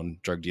burner phone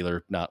drug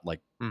dealer, not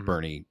like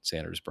Bernie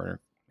Sanders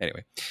burner.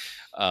 Anyway.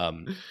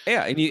 And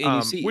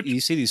you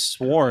see these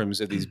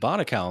swarms of these bot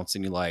accounts,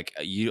 and you're like,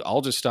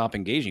 I'll just stop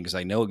engaging because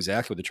I know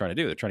exactly what they're trying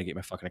to do. They're trying to get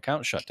my fucking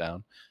account shut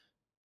down.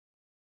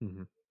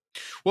 Mm-hmm.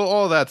 Well,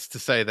 all that's to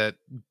say that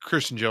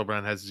Kirsten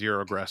Gillibrand has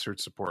 0 grassroots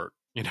support,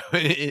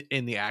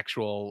 in the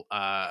actual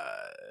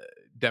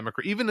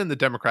Democrat, even in the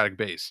Democratic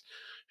base.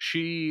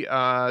 She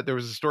there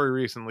was a story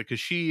recently because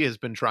she has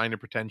been trying to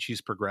pretend she's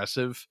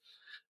progressive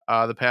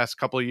the past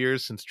couple of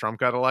years since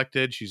Trump got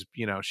elected. She's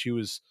she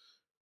was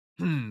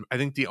I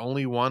think the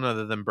only one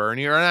other than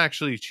Bernie, or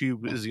actually she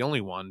is the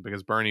only one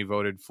because Bernie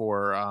voted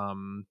for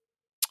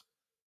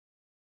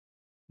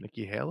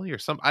Nikki Haley or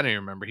some, I don't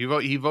even remember.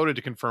 He voted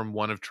to confirm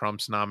one of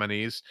Trump's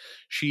nominees.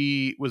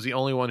 She was the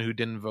only one who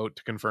didn't vote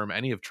to confirm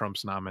any of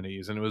Trump's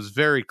nominees, and it was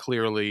very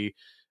clearly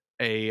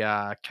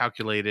a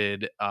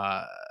calculated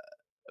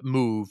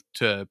move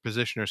to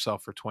position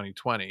herself for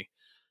 2020.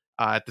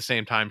 At the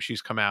same time,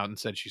 she's come out and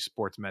said she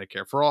supports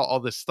Medicare for all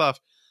this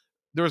stuff.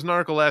 There was an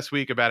article last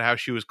week about how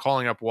she was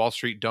calling up Wall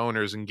Street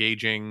donors,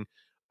 engaging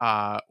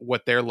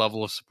what their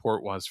level of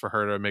support was for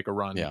her to make a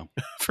run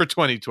for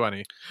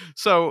 2020.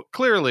 So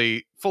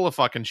clearly, full of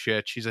fucking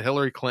shit. She's a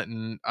Hillary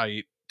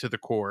Clintonite to the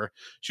core.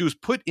 She was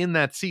put in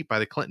that seat by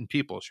the Clinton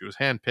people. She was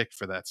handpicked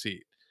for that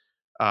seat.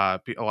 A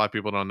lot of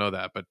people don't know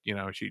that, but you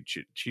know,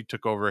 she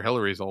took over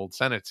Hillary's old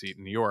Senate seat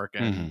in New York,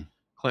 and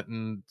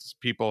Clinton's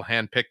people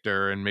handpicked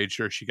her and made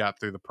sure she got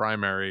through the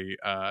primary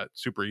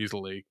super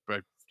easily by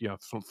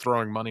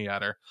throwing money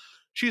at her.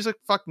 She's a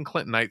fucking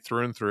Clintonite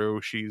through and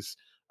through. She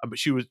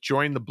was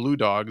joined the Blue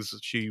Dogs.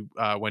 She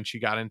when she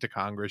got into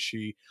Congress,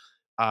 she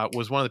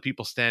was one of the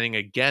people standing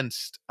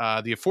against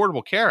the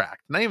Affordable Care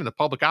Act, not even the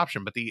public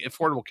option, but the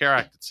Affordable Care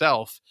Act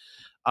itself.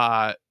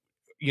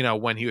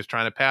 When he was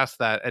trying to pass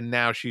that, and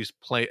now she's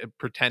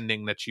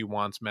pretending that she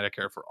wants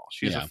Medicare for all.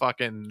 She's a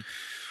fucking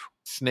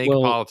snake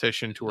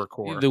politician to her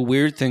core. The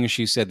weird thing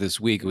she said this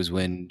week was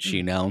when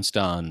she announced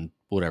on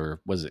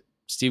whatever was it,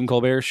 Stephen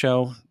Colbert's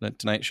show, that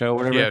Tonight Show,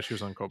 whatever. Yeah, she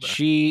was on Colbert.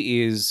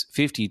 She is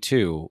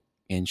 52,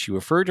 and she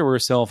referred to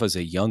herself as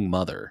a young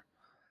mother.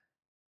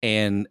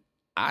 And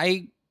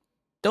I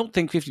don't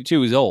think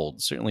 52 is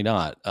old, certainly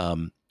not.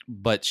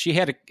 But she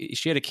had a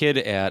kid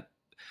at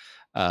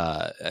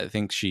I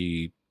think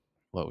she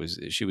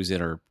was in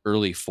her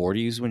early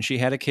 40s when she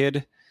had a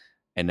kid,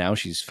 and now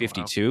she's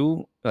 52. Oh,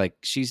 wow. Like,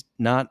 she's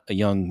not a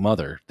young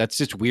mother. That's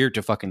just weird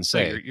to fucking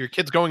say. No, your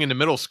kid's going into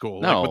middle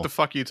school. No. Like, what the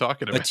fuck are you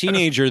talking about? A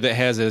teenager that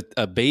has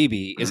a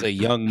baby is a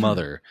young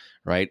mother,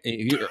 right?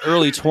 Your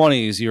early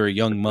 20s, you're a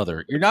young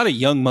mother. You're not a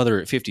young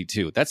mother at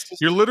 52. That's just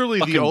you're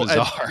literally the old,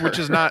 which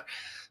is not.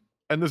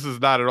 And this is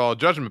not at all a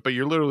judgment, but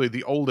you're literally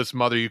the oldest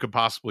mother you could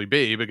possibly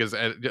be, because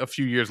a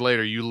few years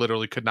later, you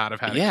literally could not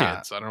have had a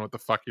kid. So I don't know what the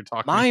fuck you're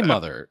talking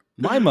about.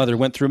 My mother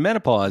went through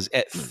menopause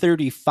at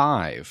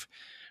 35,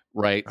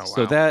 right? Oh, wow.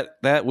 So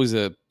that was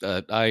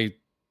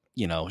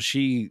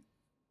she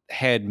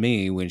had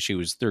me when she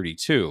was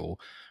 32,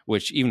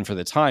 which even for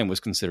the time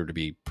was considered to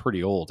be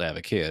pretty old to have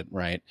a kid,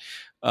 right?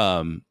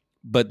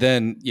 But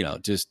then,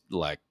 just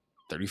like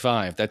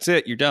 35, that's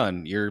it. You're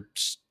done. You're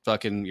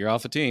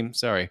off the team.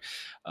 Sorry.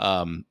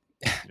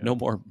 No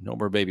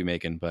more baby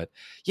making, but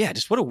yeah,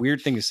 just what a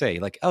weird thing to say.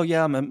 Like, oh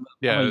yeah,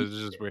 it's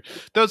just weird.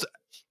 Those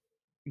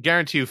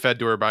guarantee you fed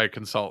to her by a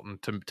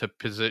consultant to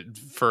position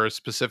for a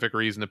specific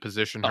reason, to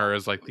position her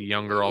as like the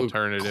younger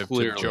alternative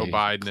to Joe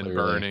Biden and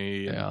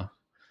Bernie. Yeah.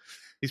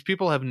 These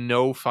people have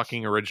no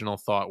fucking original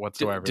thought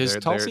whatsoever. Does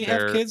Tulsi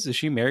have kids? Is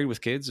she married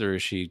with kids, or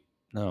is she?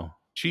 No.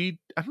 I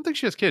don't think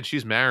she has kids.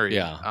 She's married.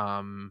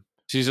 Yeah.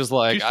 She's just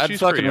like, I'd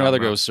fucking rather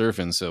go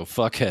surfing, so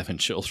fuck having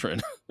children.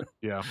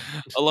 Yeah.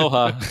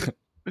 Aloha.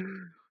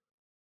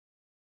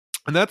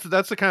 And that's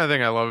the kind of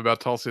thing I love about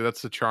Tulsi.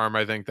 That's the charm,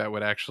 I think, that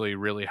would actually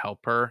really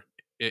help her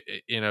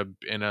in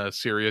a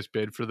serious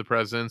bid for the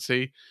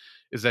presidency,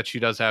 is that she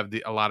does have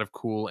a lot of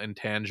cool,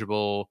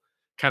 intangible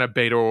kind of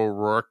Beto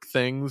O'Rourke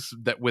things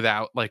that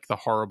without like the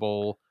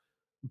horrible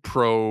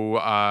pro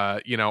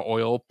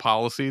oil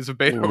policies of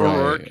Beto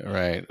O'Rourke.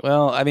 Right.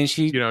 Well, I mean,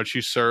 she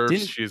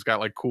serves. She's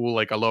got like cool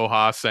like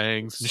aloha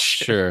sayings.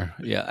 Sure.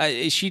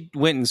 Yeah. She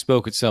went and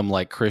spoke at some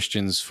like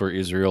Christians for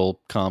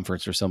Israel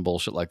conference or some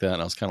bullshit like that,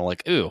 and I was kind of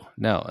like, ooh,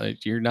 no,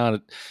 you're not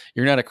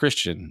a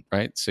Christian,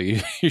 right? So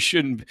you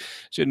shouldn't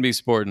be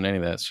supporting any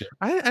of that shit.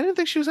 I didn't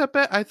think she was that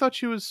bad. I thought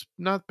she was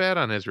not bad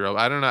on Israel.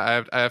 I don't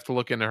know. I have to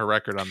look into her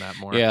record on that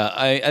more. Yeah.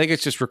 I think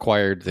it's just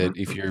required that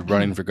if you're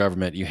running for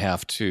government, you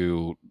have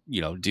to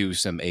do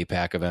some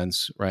AIPAC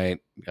events, right?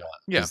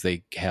 Because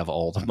they have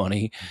all the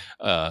money.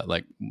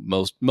 Like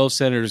most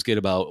senators get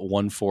about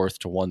 1/4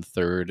 to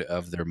 1/3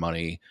 of their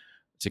money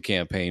to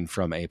campaign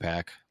from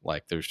AIPAC.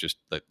 Like there's just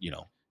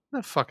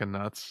That's fucking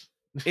nuts.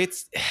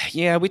 It's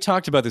we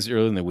talked about this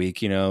earlier in the week.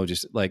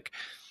 Just like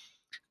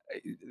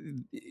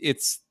it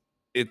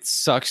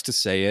sucks to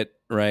say it,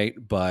 right?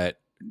 But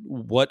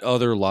what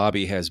other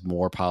lobby has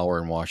more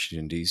power in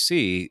Washington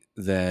D.C.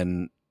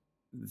 than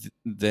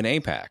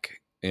AIPAC?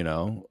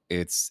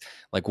 It's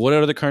like, what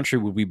other country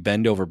would we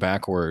bend over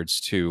backwards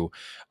to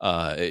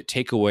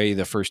take away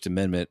the First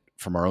Amendment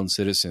from our own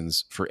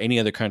citizens for any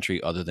other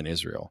country other than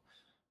Israel?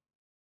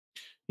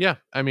 Yeah,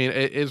 I mean,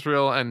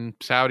 Israel and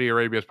Saudi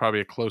Arabia is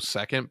probably a close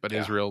second, but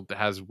Israel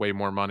has way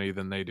more money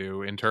than they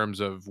do in terms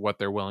of what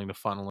they're willing to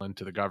funnel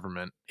into the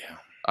government.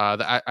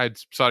 Yeah,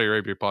 Saudi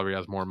Arabia probably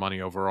has more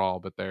money overall,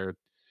 but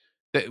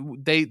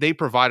they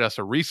provide us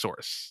a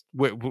resource,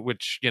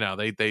 which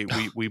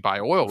we buy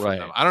oil from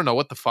them. I don't know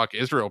what the fuck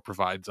Israel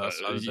provides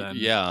us other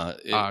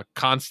than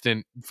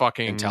constant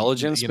fucking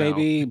intelligence,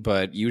 maybe,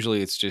 but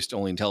usually it's just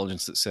only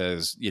intelligence that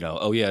says,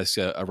 oh yes,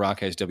 Iraq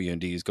has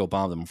WMDs, go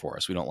bomb them for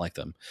us. We don't like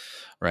them,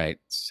 right?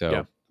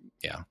 So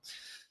yeah,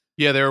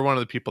 they were one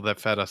of the people that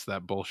fed us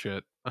that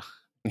bullshit.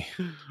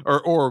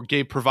 or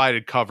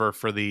provided cover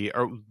for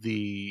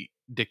the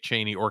Dick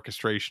Cheney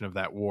orchestration of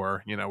that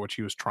war, which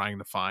he was trying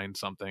to find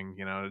something,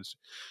 as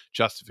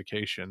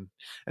justification.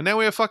 And now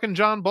we have fucking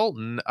John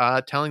Bolton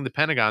telling the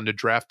Pentagon to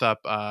draft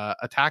up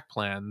strike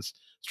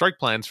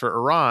plans for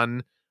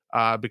Iran,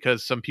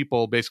 because some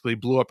people basically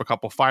blew up a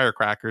couple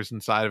firecrackers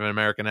inside of an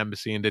American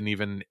embassy and didn't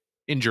even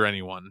injure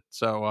anyone.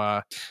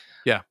 So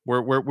yeah,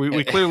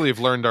 we clearly have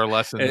learned our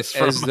lessons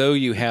as though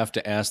you have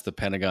to ask the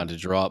Pentagon to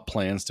draw up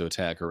plans to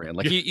attack Iran.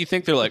 Like you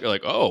think they're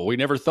like, oh, we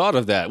never thought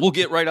of that. We'll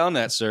get right on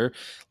that, sir.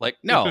 Like,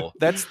 no,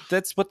 that's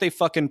what they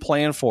fucking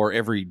plan for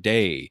every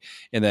day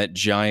in that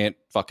giant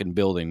fucking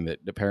building that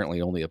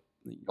apparently only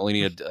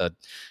need a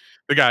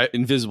the guy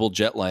invisible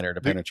jetliner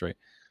to penetrate.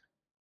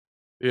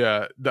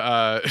 Yeah,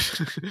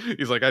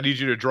 he's like, I need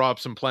you to draw up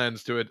some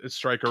plans to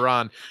strike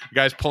Iran. The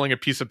guy's pulling a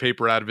piece of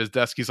paper out of his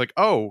desk. He's like,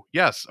 oh,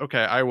 yes,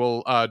 okay, I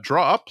will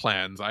draw up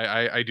plans.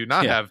 I do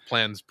not have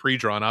plans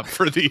pre-drawn up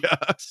for the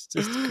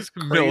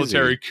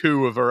military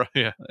coup of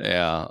Iran.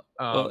 Yeah.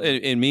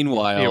 And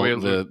meanwhile,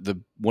 the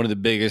one of the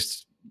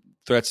biggest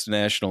threats to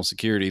national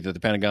security that the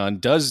Pentagon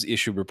does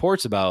issue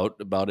reports about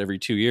every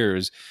 2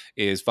 years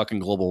is fucking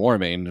global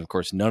warming. And of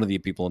course, none of the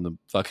people in the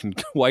fucking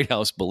White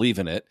House believe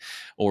in it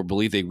or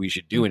believe that we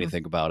should do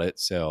anything about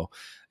it. So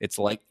it's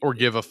like, or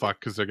give a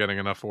fuck because they're getting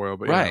enough oil,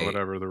 but right.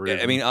 Whatever the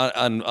reason. I mean,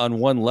 on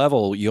one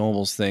level, you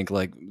almost think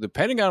like the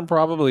Pentagon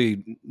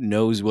probably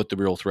knows what the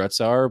real threats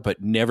are,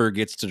 but never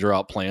gets to draw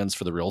out plans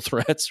for the real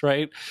threats.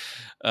 Right.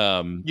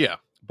 Yeah.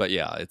 But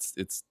yeah, it's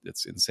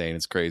insane.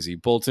 It's crazy.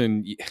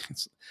 Bolton,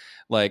 it's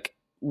like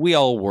we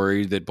all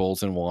worried that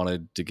Bolton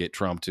wanted to get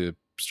Trump to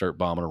start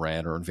bombing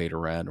Iran or invade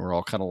Iran. We're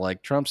all kind of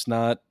like, Trump's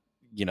not,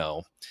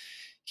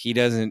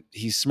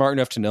 he's smart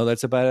enough to know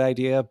that's a bad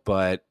idea,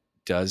 but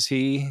does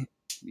he?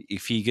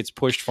 If he gets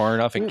pushed far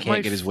enough and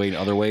can't get his way in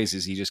other ways,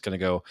 is he just going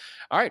to go,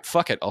 all right,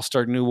 fuck it, I'll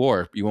start a new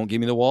war. You won't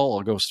give me the wall,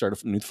 I'll go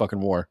start a new fucking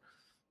war.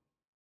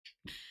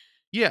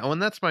 Yeah, well,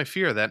 and that's my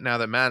fear, that now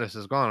that Mattis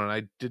is gone, and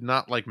I did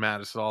not like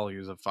Mattis at all. He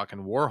was a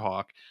fucking war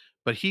hawk,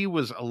 but he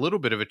was a little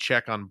bit of a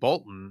check on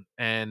Bolton,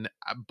 and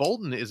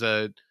Bolton is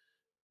a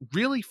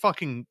really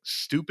fucking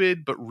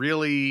stupid but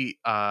really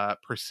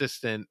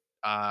persistent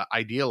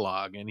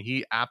ideologue, and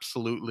he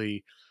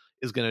absolutely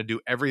is going to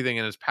do everything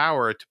in his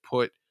power to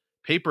put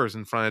papers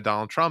in front of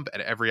Donald Trump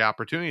at every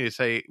opportunity to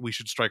say we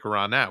should strike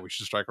Iran now. We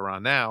should strike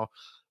Iran now.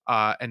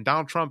 And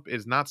Donald Trump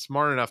is not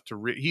smart enough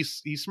to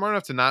he's smart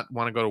enough to not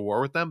want to go to war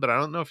with them, but I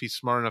don't know if he's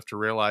smart enough to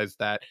realize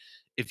that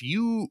if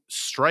you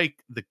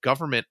strike the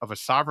government of a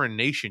sovereign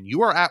nation,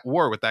 you are at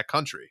war with that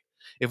country.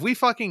 If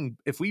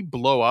we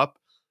blow up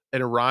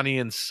an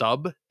Iranian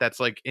sub that's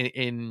like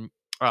in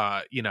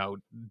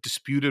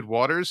disputed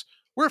waters,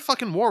 we're at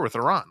fucking war with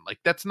Iran. Like,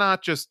 that's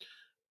not just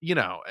you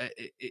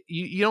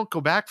don't go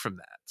back from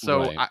that.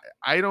 So right.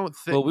 I don't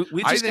think. Well,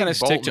 we just kind of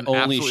stick to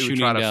only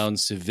shooting down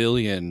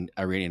civilian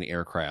Iranian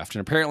aircraft, and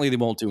apparently they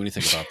won't do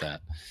anything about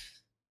that.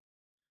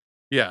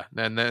 Yeah,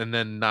 and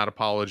then not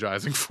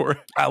apologizing for it.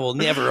 I will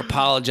never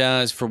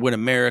apologize for when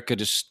America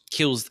just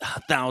kills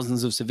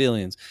thousands of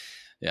civilians.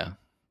 Yeah.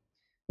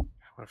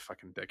 What a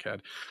fucking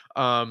dickhead.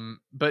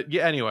 But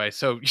yeah, anyway,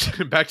 so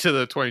back to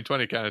the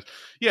 2020 candidates.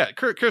 Yeah,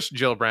 Kirsten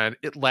Gillibrand,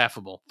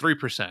 laughable.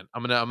 3%.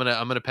 I'm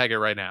gonna peg it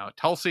right now.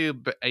 Tulsi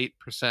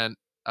 8%,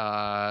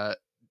 a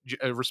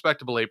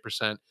respectable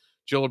 8%.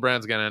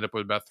 Gillibrand's gonna end up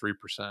with about 3%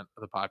 of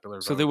the popular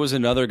vote. So there was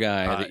another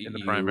guy that in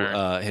the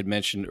primary had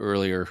mentioned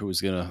earlier who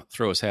was gonna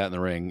throw his hat in the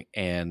ring,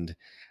 and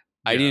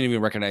I didn't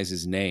even recognize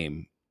his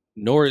name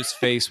nor his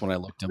face when I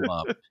looked him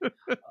up.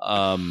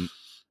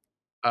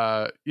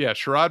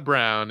 Sherrod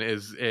Brown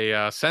is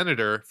a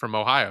senator from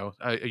Ohio,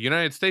 a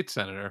United States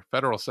senator,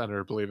 federal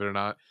senator, believe it or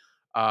not.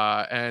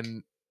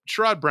 And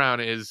Sherrod Brown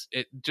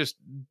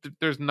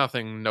there's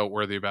nothing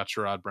noteworthy about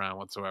Sherrod Brown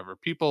whatsoever.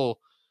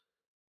 People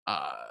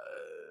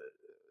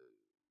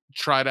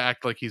try to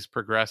act like he's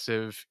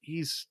progressive.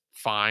 He's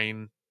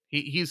fine.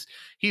 He's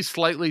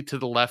slightly to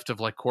the left of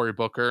like Cory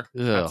Booker.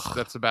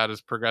 That's about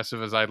as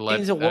progressive as I'd call him.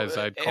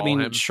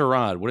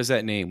 Sherrod, what is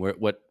that name?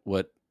 What?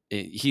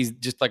 He's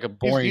just like a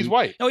boring. He's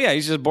white. Oh yeah,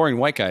 he's just a boring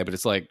white guy. But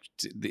it's like,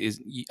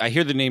 I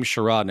hear the name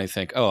Sherrod and I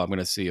think, oh, I'm going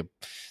to see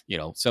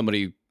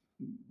somebody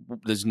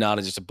that's not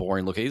just a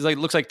boring look. He's like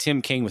looks like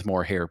Tim Kaine with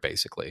more hair,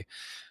 basically,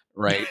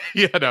 right?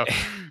 Yeah, no,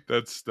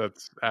 that's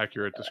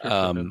accurate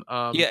description.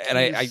 Yeah, and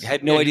I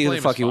had no idea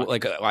the fuck he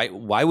like.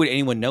 Why would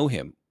anyone know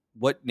him?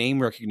 What name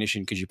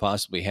recognition could you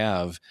possibly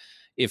have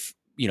if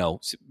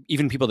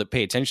even people that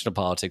pay attention to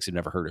politics have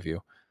never heard of you?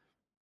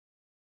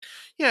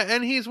 Yeah,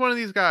 and he's one of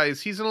these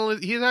guys. He's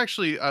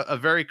actually a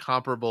very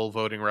comparable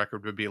voting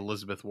record would be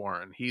Elizabeth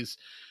Warren. He's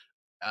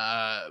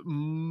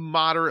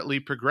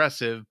moderately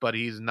progressive, but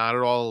he's not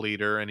at all a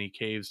leader, and he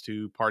caves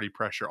to party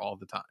pressure all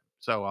the time.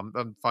 So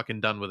I'm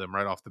fucking done with him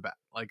right off the bat.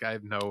 Like, I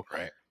have no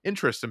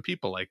interest in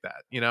people like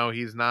that.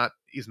 He's not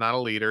a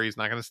leader. He's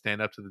not going to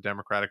stand up to the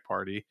Democratic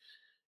Party,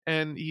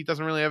 and he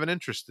doesn't really have an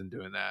interest in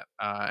doing that.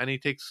 And he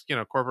takes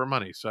corporate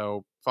money,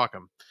 so fuck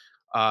him.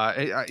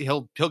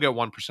 He'll get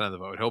 1% of the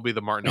vote. He'll be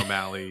the Martin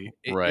O'Malley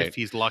Right. if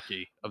he's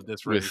lucky of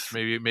this race.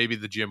 With Maybe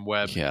the Jim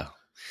Webb. Yeah.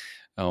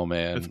 Oh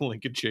man. With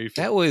Lincoln Chafee.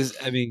 That was,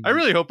 I mean, I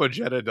really hope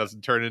Ojeda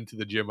doesn't turn into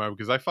the Jim Webb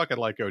because I fucking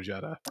like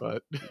Ojeda,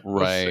 but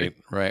right,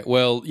 right.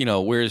 Well,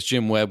 whereas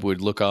Jim Webb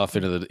would look off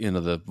into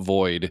the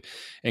void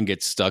and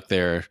get stuck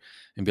there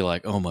and be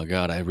like, "Oh my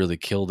god, I really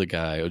killed a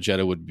guy."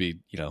 Ojeda would be,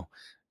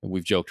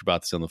 we've joked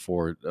about this on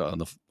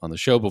the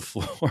show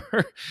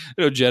before.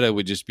 Ojeda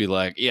would just be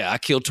like, "Yeah, I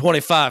killed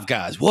 25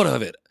 guys. What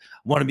of it?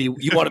 You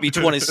want to be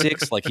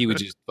 26?" Like he would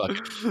just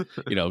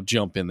fucking,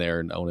 jump in there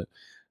and own it.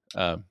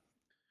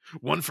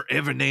 One for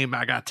every name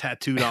I got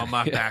tattooed on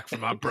my back for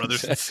my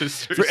brothers and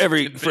sisters. For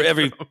every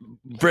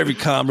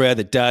comrade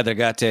that died that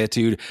got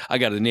tattooed, I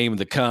got a name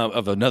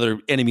of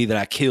another enemy that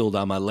I killed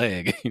on my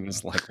leg. He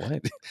was like,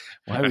 "What?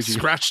 Why would you?"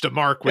 Scratched a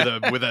mark with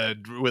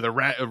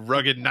a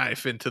rugged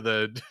knife into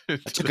the. I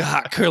took a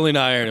hot curling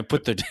iron and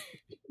put the.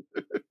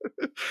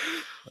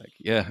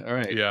 Yeah, all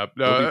right. Yeah,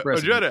 no,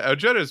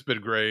 Ojeda's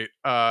been great.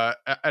 And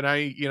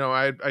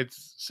I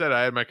said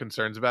I had my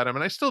concerns about him,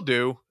 and I still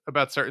do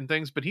about certain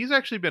things, but he's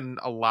actually been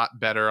a lot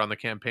better on the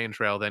campaign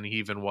trail than he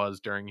even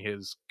was during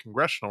his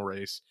congressional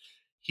race.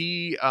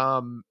 He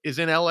is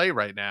in LA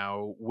right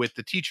now with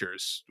the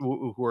teachers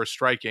who are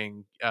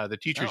striking, the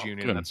teachers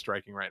union good. that's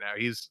striking right now.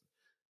 He's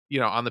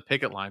on the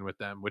picket line with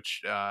them,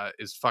 which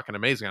is fucking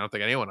amazing. I don't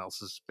think anyone else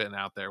has been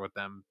out there with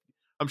them.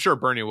 I'm sure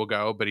Bernie will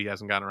go, but he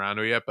hasn't gotten around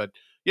to it yet. But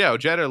yeah,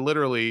 Ojeda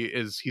literally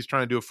he's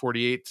trying to do a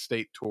 48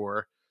 state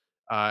tour,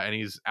 and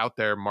he's out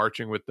there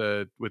marching with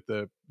the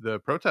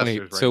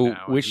protesters right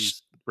now.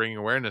 He's bringing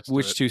awareness.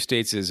 Which two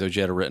states is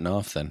Ojeda written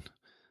off then?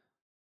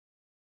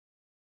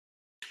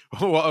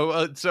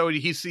 Well, so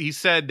he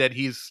said that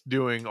he's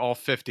doing all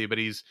 50, but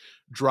he's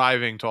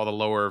driving to all the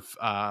lower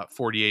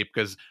 48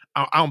 because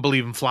I don't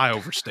believe in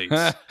flyover states.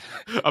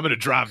 I'm going to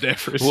drive to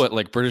Everest. What,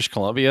 like British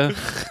Columbia?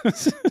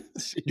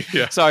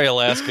 Yeah. Sorry,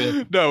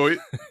 Alaska. No.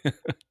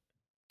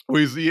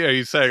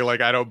 He's saying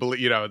like I don't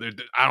believe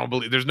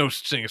there's no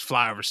such thing as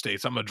flyover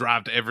states. I'm gonna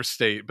drive to every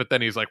state, but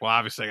then he's like, well,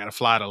 obviously I got to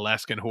fly to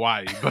Alaska and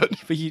Hawaii,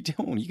 but you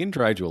don't. You can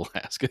drive to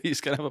Alaska. You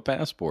just gotta have a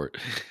passport.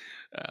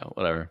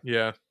 Whatever.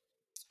 Yeah,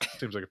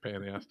 seems like a pain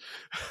in the ass.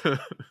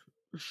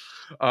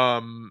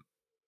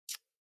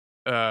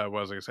 What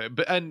was I gonna say?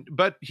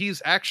 But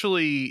he's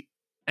actually.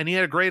 And he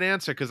had a great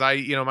answer because I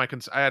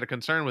had a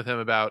concern with him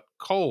about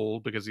coal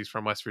because he's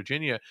from West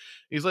Virginia.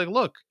 He's like,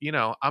 look,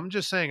 I'm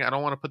just saying I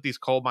don't want to put these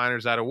coal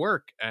miners out of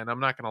work, and I'm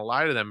not going to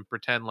lie to them and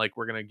pretend like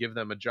we're going to give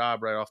them a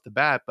job right off the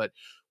bat. But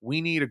we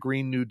need a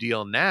Green New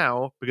Deal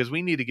now because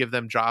we need to give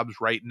them jobs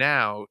right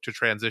now to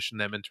transition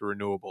them into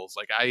renewables.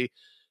 Like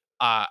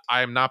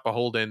I'm not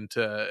beholden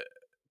to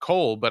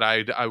coal, but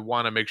I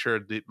want to make sure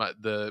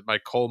that my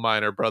coal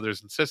miner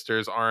brothers and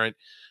sisters aren't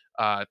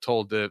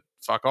told to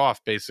fuck off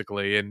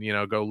basically and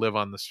go live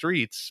on the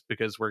streets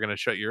because we're going to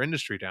shut your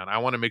industry down. I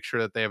want to make sure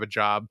that they have a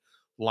job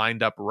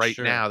lined up right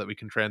now that we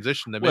can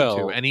transition them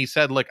into. And he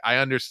said, look, I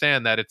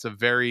understand that it's a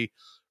very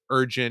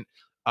urgent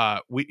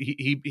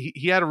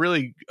he had a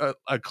really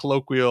a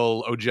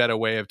colloquial Ojeda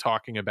way of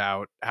talking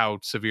about how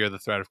severe the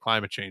threat of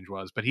climate change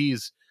was, but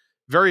he's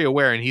very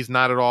aware, and he's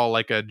not at all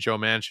like a Joe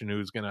Manchin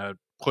who's going to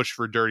push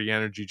for dirty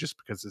energy just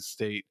because his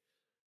state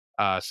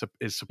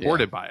is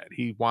supported by it.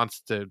 He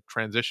wants to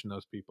transition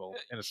those people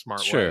in a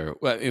smart way. Sure.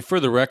 Well, for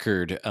the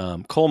record,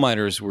 coal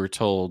miners were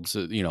told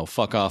to,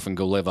 fuck off and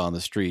go live on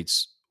the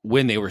streets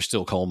when they were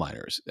still coal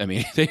miners. I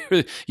mean,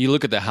 you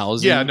look at the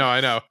housing. Yeah, no,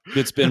 I know.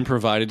 That's been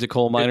provided to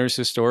coal miners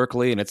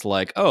historically, and it's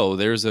like, oh,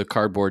 there's a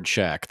cardboard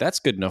shack. That's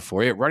good enough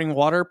for you. Running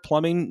water,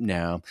 plumbing?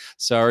 No.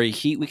 Sorry,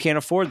 heat, we can't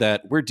afford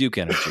that. We're Duke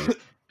Energy.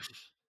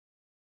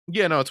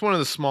 Yeah, no, it's one of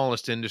the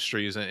smallest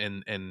industries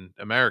in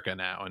America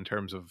now in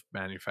terms of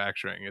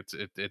manufacturing.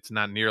 It's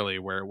not nearly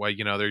where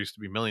there used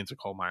to be millions of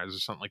coal miners.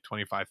 There's something like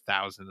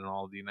 25,000 in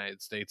all of the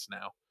United States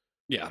now.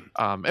 Yeah,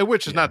 and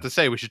which is not to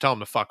say we should tell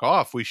them to fuck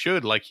off. We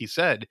should, like he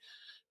said,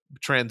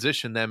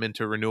 transition them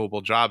into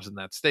renewable jobs in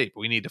that state.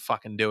 But we need to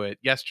fucking do it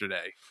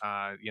yesterday.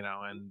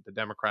 And the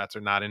Democrats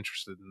are not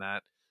interested in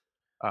that.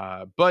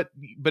 But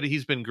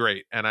he's been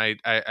great, and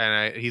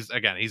he's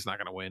not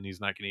going to win.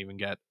 He's not going to even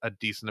get a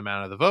decent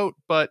amount of the vote,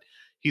 but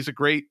he's a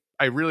great.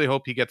 I really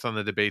hope he gets on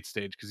the debate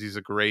stage because he's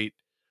a great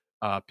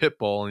pit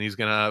bull, and he's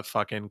going to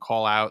fucking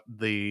call out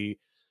the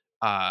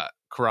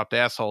corrupt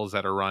assholes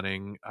that are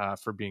running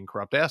for being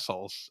corrupt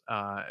assholes,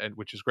 and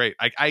which is great.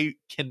 I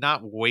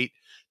cannot wait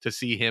to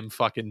see him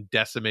fucking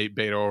decimate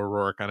Beto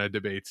O'Rourke on a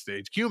debate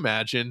stage. Can you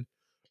imagine?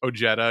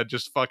 Ojeda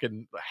just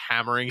fucking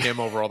hammering him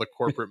over all the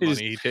corporate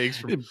money he takes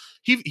from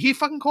he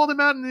fucking called him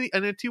out in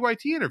a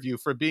TYT interview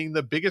for being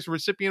the biggest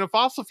recipient of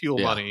fossil fuel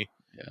money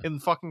in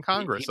fucking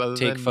Congress. He'd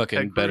take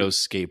fucking Beto's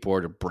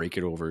skateboard and break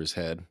it over his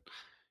head.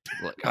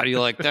 Like, how do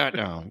you like that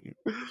now?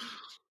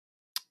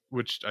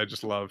 Which I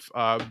just love.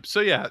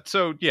 So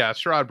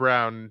Sherrod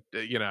Brown,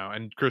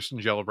 and Kristen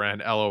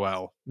Gillibrand,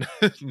 LOL.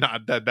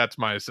 Not that. That's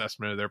my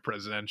assessment of their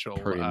presidential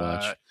pretty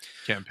much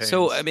campaign.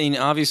 So I mean,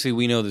 obviously,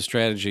 we know the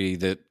strategy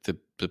that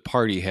the the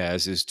party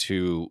has is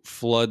to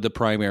flood the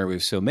primary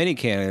with so many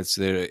candidates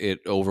that it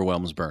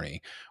overwhelms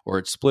Bernie, or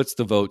it splits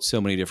the vote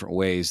so many different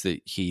ways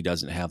that he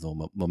doesn't have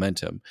the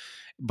momentum.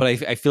 But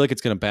I feel like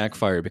it's going to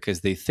backfire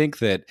because they think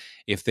that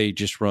if they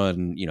just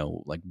run,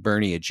 like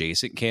Bernie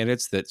adjacent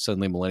candidates, that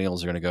suddenly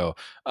millennials are going to go,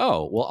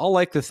 oh, well, I'll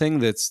like the thing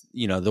that's,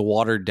 the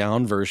watered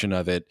down version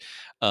of it,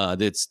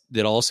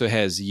 that also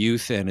has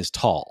youth and is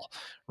tall.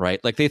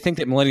 Right. Like they think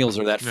that millennials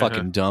are that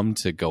fucking dumb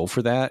to go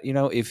for that.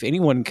 If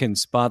anyone can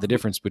spot the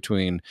difference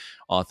between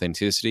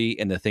authenticity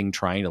and the thing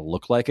trying to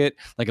look like it,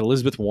 like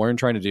Elizabeth Warren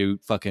trying to do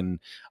fucking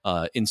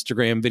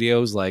Instagram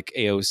videos like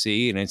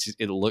AOC,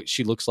 and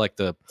she looks like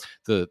the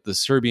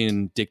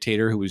Serbian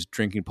dictator who was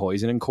drinking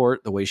poison in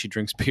court, the way she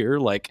drinks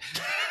beer. Like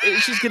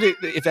she's gonna,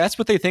 if that's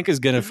what they think is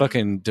gonna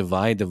fucking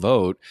divide the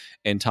vote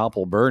and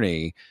topple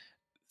Bernie,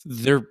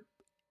 they're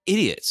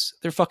idiots.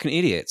 They're fucking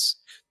idiots.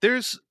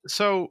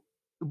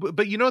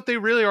 But you know what? They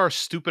really are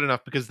stupid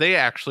enough because they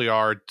actually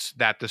are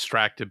that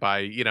distracted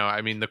by,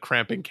 the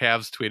cramping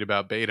calves tweet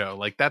about Beto.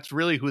 Like that's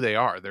really who they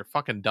are. They're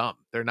fucking dumb.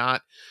 They're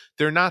not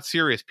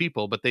serious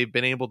people, but they've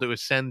been able to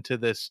ascend to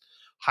this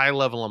high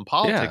level in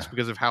politics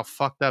because of how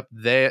fucked up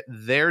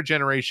their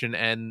generation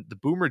and the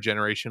boomer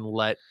generation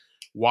let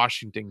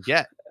Washington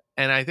get.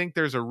 And I think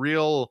there's a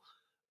real,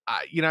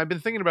 I've been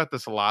thinking about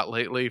this a lot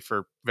lately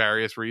for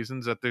various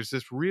reasons, that there's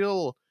this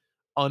real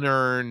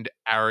unearned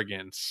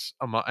arrogance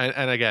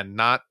and again,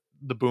 not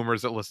the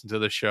boomers that listen to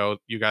the show.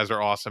 You guys are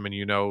awesome and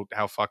you know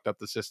how fucked up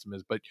the system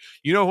is, but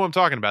you know who I'm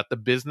talking about, the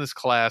business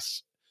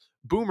class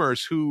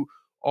boomers who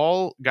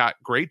all got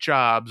great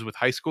jobs with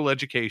high school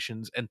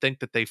educations and think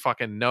that they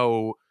fucking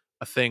know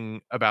a thing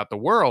about the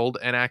world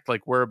and act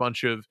like we're a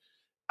bunch of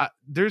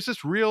there's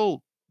this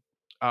real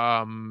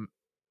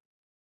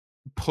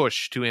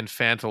push to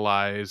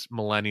infantilize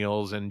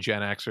millennials and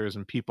Gen Xers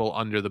and people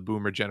under the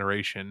boomer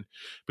generation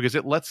because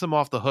it lets them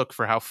off the hook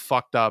for how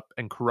fucked up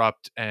and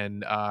corrupt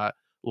and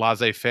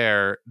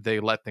laissez-faire they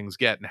let things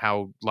get, and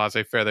how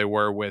laissez-faire they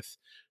were with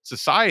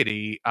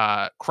society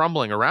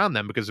crumbling around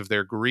them because of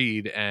their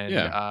greed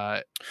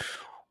and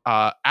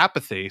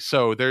apathy.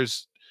 So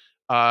there's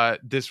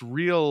this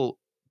real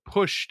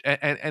push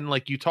and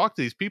like you talk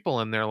to these people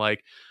and they're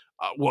like,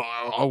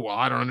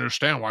 I don't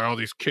understand why all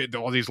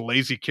these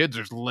lazy kids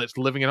are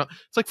living in.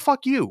 It's like,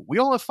 fuck you. We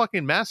all have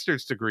fucking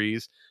master's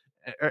degrees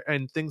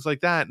and things like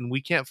that, and we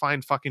can't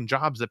find fucking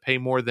jobs that pay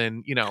more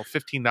than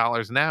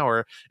 $15 an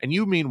hour. And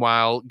you,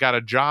 meanwhile, got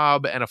a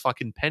job and a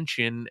fucking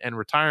pension and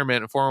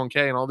retirement and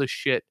 401k and all this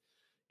shit.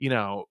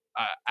 Out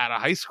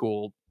of high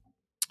school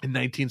in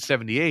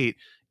 1978.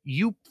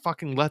 You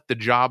fucking let the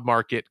job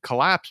market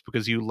collapse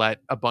because you let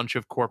a bunch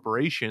of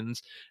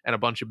corporations and a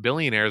bunch of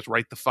billionaires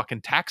write the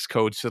fucking tax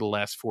codes for the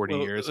last 40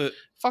 years.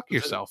 Fuck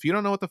yourself. You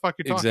don't know what the fuck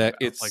you're talking about.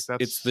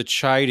 It's the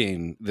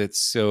chiding that's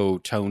so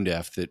tone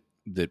deaf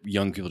that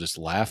young people just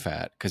laugh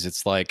at, because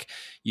it's like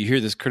you hear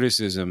this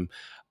criticism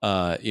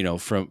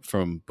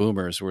from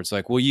boomers where it's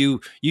like, well, you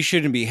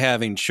shouldn't be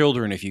having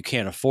children if you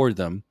can't afford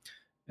them.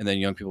 And then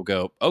young people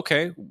go,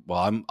 okay,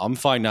 well, I'm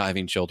fine not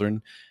having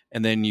children.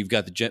 And then you've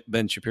got the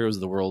Ben Shapiro's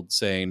of the world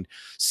saying,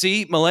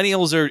 see,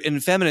 millennials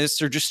and feminists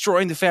are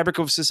destroying the fabric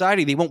of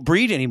society. They won't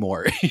breed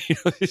anymore.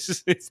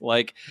 It's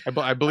like,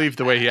 I believe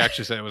the way he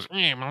actually said it was,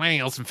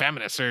 millennials and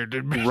feminists are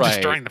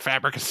destroying the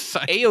fabric of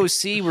society.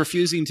 AOC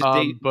refusing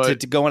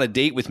to go on a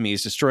date with me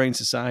is destroying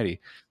society.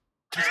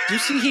 Do you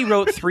see he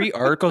wrote 3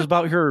 articles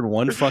about her in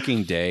one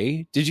fucking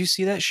day? Did you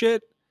see that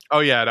shit? Oh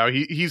yeah, no,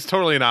 he's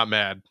totally not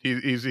mad.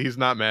 He's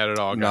not mad at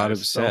all. Not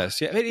obsessed.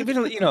 So. Yeah,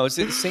 even it's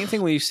the same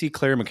thing when you see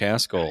Claire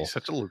McCaskill. He's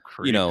such a little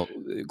creep.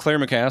 Claire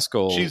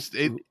McCaskill. She's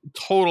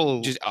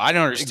total. I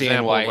don't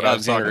understand why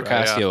Alexandria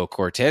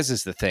Ocasio-Cortez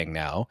is the thing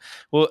now.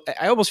 Well,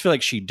 I almost feel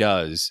like she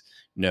does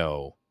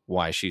know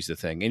why she's the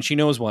thing, and she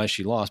knows why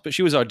she lost. But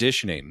she was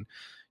auditioning.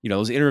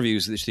 Those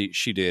interviews that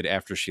she did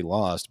after she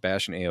lost,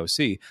 bashing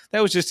AOC.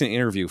 That was just an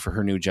interview for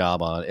her new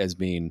job as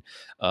being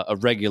a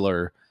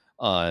regular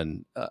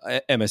on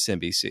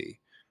MSNBC,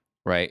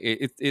 right?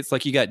 It's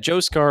like you got Joe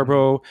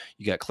Scarborough,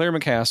 you got Claire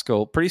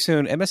McCaskill. Pretty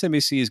soon,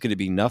 MSNBC is going to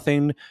be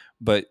nothing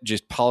but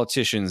just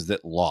politicians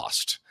that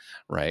lost,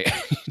 right?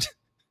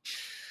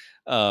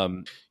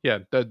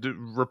 The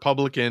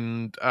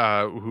Republican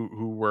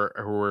who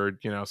were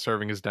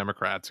serving as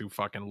Democrats who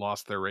fucking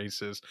lost their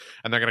races,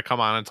 and they're going to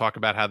come on and talk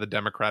about how the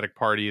Democratic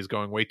Party is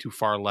going way too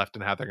far left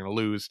and how they're going to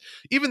lose,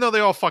 even though they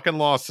all fucking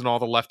lost and all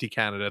the lefty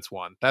candidates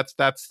won. That's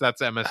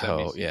MSNBC.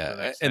 Oh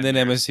yeah, and then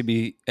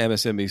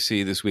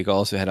MSNBC this week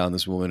also had on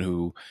this woman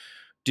who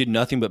did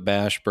nothing but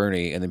bash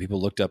Bernie, and then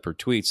people looked up her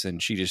tweets,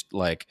 and she just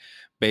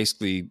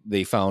basically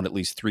they found at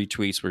least 3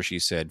 tweets where she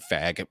said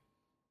fag,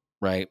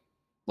 right?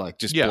 Like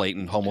just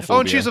blatant homophobia. Oh,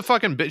 and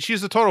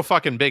she's a total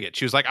fucking bigot.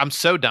 She was like, I'm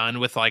so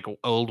done with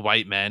old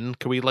white men.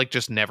 Can we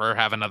just never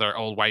have another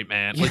old white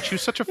man? She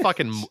was such a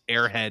fucking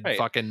airhead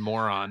fucking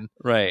moron.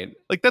 Right.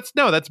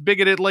 That's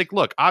bigoted.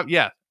 Look,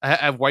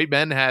 have white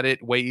men had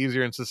it way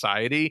easier in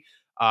society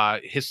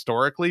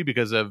historically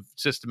because of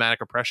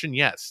systematic oppression?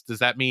 Yes. Does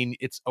that mean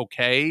it's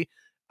okay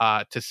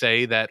to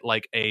say that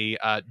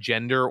a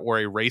gender or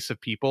a race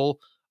of people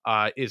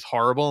is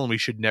horrible and we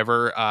should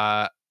never,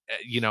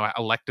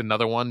 elect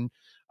another one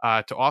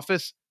to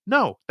office.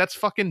 No, that's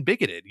fucking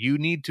bigoted. You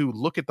need to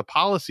look at the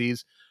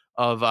policies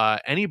of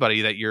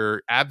anybody that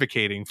you're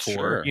advocating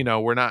for.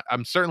 Sure.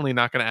 I'm certainly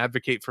not going to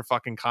advocate for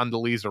fucking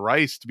Condoleezza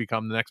Rice to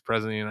become the next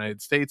president of the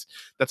United States.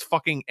 That's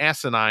fucking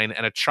asinine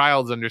and a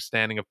child's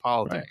understanding of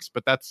politics. Right.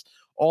 But that's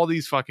all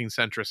these fucking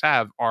centrists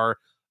have are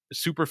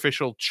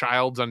superficial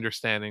child's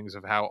understandings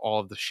of how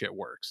all of the shit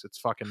works. It's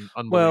fucking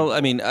unbelievable. Well,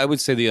 I mean, I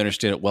would say they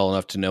understand it well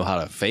enough to know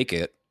how to fake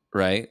it,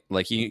 right?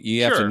 Like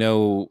you have to Sure.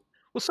 know.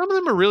 Well, some of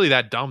them are really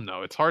that dumb,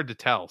 though. It's hard to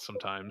tell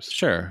sometimes.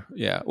 Sure.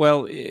 Yeah.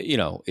 Well,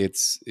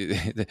 it's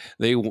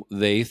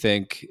they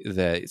think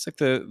that it's like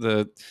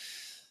the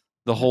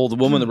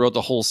woman that wrote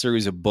the whole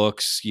series of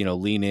books,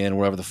 Lean In,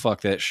 whatever the fuck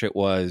that shit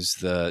was.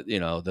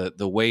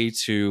 The way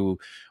to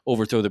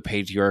overthrow the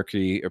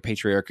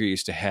patriarchy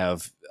is to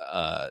have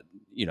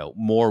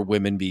more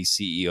women be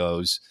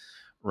CEOs.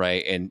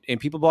 Right. And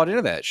people bought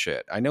into that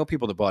shit. I know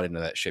people that bought into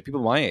that shit,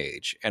 people my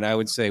age. And I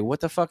would say, what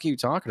the fuck are you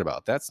talking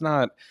about? That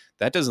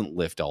doesn't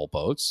lift all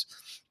boats.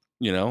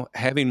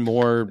 Having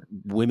more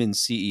women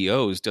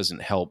CEOs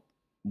doesn't help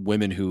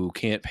women who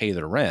can't pay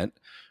their rent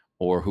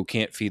or who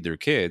can't feed their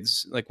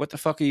kids. Like, what the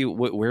fuck are you,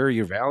 where are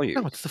your values?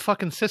 No, it's the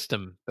fucking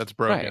system that's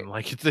broken. Right.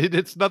 Like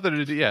it's nothing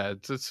to do. Yeah.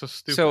 It's so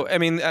stupid. So, I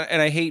mean,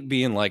 and I hate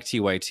being like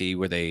TYT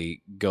where they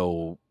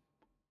go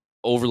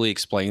overly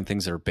explain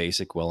things that are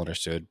basic, well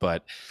understood,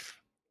 but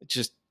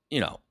just,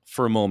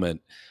 for a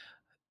moment,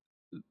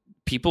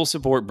 people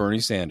support Bernie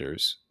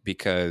Sanders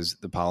because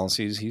the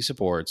policies he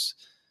supports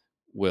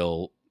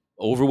will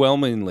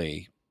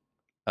overwhelmingly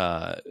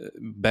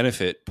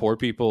benefit poor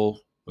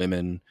people,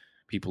 women,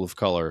 people of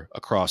color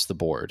across the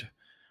board,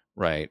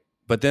 right?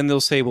 But then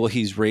they'll say, well,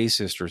 he's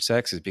racist or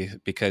sexist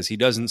because he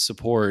doesn't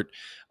support,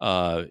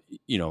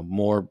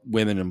 more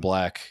women and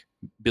black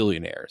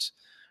billionaires.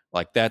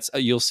 Like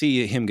you'll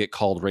see him get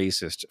called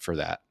racist for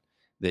that.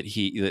 That's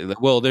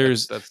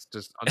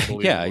just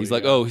unbelievable. Yeah, he's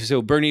like, oh,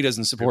 so Bernie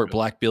doesn't support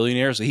black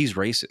billionaires, so he's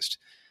racist.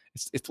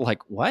 It's like,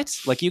 what?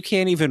 Like, you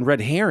can't even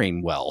red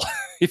herring well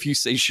if you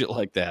say shit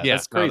like that. Yeah,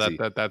 that's crazy.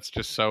 No, that's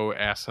just so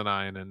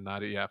asinine and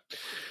not. Yeah,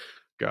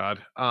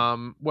 God.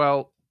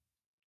 Well,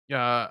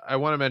 I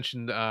want to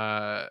mention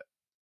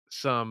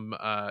some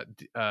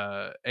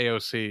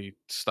AOC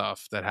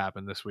stuff that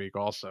happened this week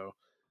also.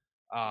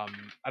 I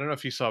don't know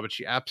if you saw, but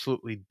she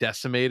absolutely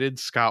decimated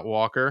Scott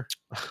Walker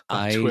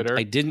on Twitter.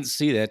 I didn't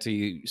see that till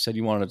you said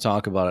you wanted to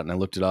talk about it, and I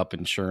looked it up,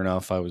 and sure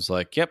enough, I was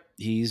like, yep,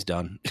 he's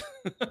done.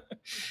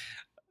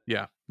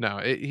 Yeah,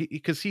 no,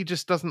 because he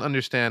just doesn't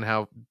understand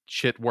how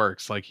shit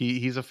works. Like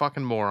he's a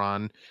fucking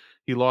moron.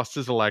 He lost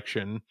his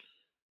election.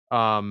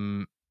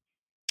 And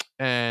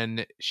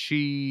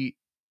she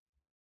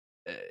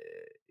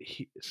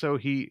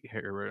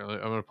here, I'm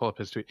going to pull up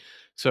his tweet.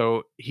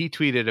 So he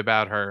tweeted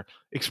about her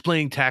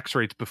explaining tax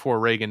rates before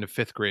Reagan to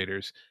fifth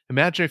graders.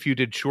 Imagine if you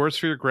did chores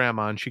for your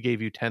grandma and she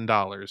gave you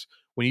 $10.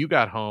 When you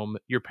got home,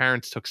 your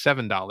parents took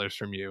 $7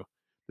 from you.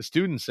 The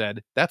student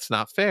said, that's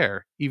not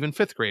fair. Even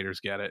fifth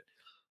graders get it.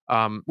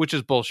 Which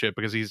is bullshit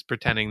because he's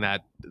pretending that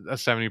a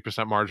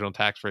 70% marginal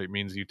tax rate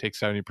means you take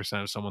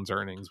 70% of someone's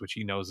earnings, which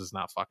he knows is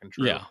not fucking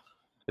true. Yeah.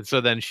 And so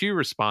then she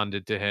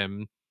responded to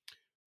him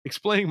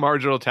explaining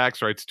marginal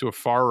tax rates to a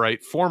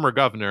far-right former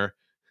governor.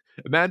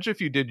 Imagine if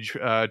you did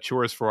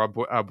chores for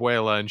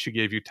Abuela and she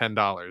gave you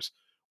 $10.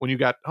 When you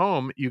got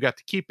home, you got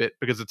to keep it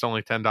because it's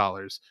only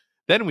 $10.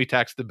 Then we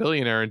taxed the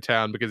billionaire in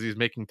town because he's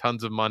making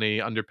tons of money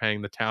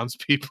underpaying the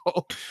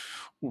townspeople.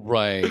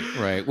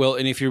 Right. Well,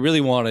 and if you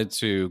really wanted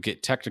to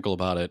get technical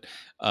about it,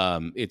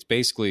 it's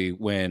basically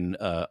when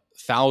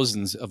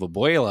thousands of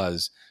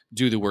abuelas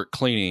do the work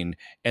cleaning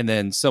and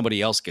then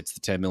somebody else gets the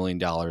 $10 million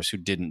who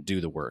didn't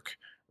do the work.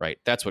 Right.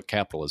 That's what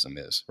capitalism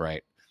is.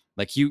 Right.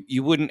 Like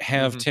you wouldn't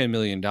have $10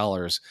 million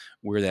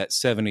where that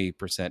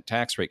 70%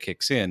 tax rate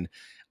kicks in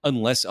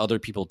unless other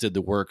people did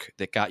the work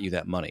that got you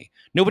that money.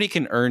 Nobody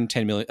can earn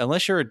 10 million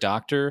unless you're a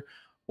doctor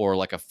or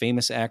like a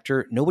famous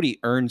actor. Nobody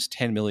earns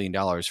 $10 million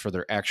for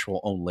their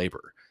actual own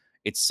labor.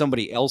 It's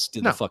somebody else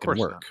did the fucking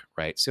work. Not.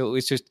 Right. So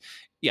it's just,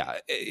 yeah,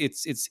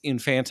 it's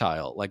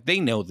infantile. Like they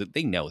know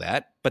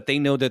that, but they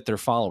know that their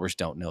followers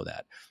don't know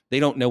that. They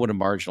don't know what a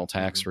marginal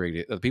tax rate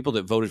is. The people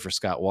that voted for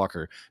Scott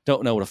Walker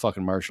don't know what a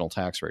fucking marginal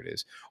tax rate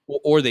is.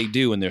 Or they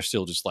do, and they're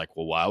still just like,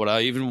 well, why would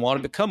I even want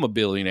to become a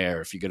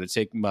billionaire if you're going to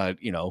take my,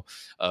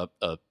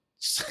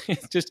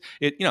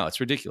 it's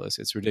ridiculous.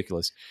 It's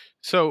ridiculous.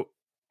 So,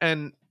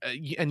 and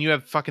you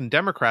have fucking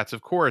Democrats,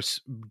 of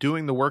course,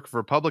 doing the work of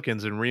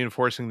Republicans and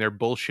reinforcing their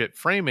bullshit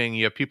framing.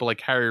 You have people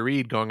like Harry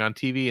Reid going on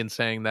TV and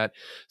saying that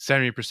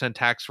 70%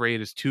 tax rate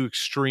is too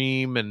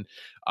extreme, and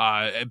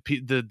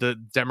the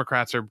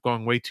Democrats are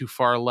going way too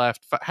far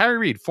left. Harry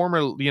Reid,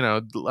 former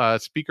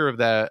Speaker of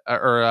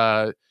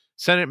the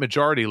Senate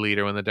Majority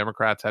Leader when the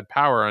Democrats had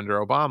power under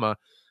Obama,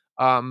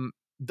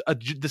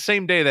 the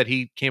same day that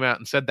he came out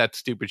and said that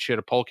stupid shit,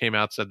 a poll came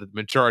out, said that the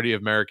majority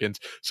of Americans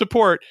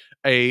support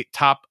a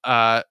top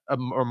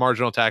or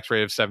marginal tax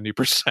rate of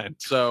 70%.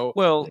 So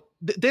Well,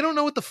 they don't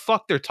know what the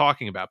fuck they're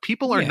talking about.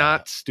 People are yeah,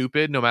 not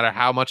stupid, no matter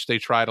how much they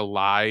try to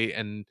lie,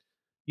 and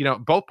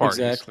both parties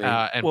exactly.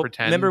 and Well,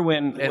 remember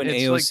pretend. when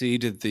It's like, AOC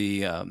did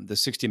the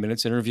 60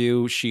 Minutes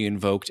interview? She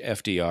invoked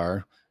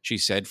FDR. She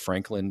said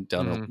Franklin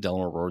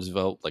Delano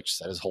Roosevelt, like she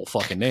said his whole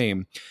fucking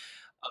name,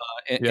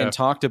 and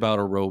talked about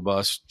a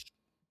robust,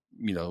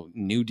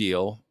 New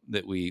Deal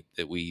that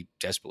we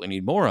desperately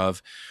need more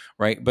of,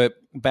 right? But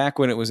back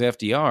when it was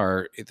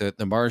FDR,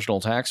 the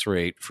marginal tax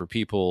rate for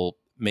people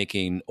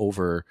making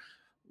over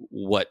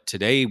what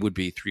today would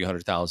be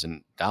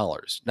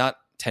 $300,000, not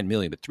 10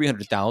 million, but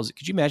 300,000.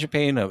 Could you imagine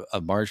paying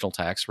a marginal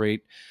tax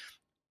rate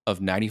of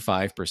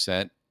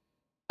 95%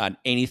 on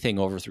anything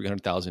over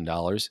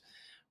 $300,000,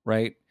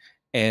 right?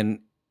 And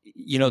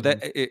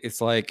that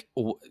it's like,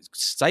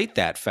 cite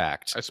that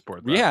fact. I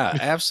support that. Yeah,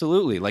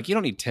 absolutely. Like, you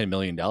don't need $10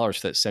 million for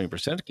that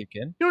 70% to kick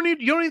in. You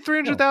don't need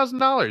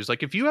 $300,000.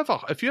 Like, if you have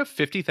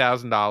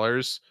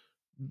 $50,000,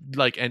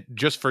 like, and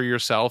just for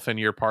yourself and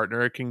your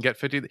partner can get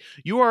 50,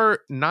 you are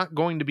not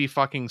going to be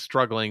fucking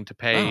struggling to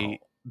pay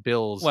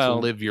bills to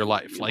live your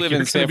life. Like, live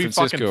you're in San be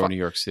Francisco fucking or New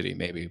York City,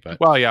 maybe. But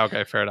well, yeah,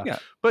 okay, fair enough. Yeah.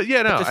 But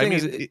yeah, no, the I thing mean,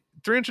 is,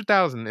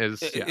 300,000 is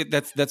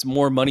that's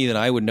more money than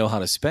I would know how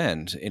to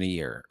spend in a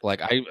year. Like,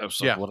 I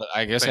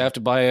guess I have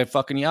to buy a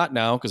fucking yacht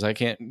now because I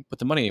can't put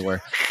the money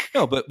anywhere.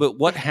 No, but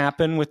what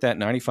happened with that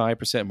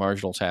 95%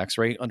 marginal tax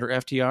rate under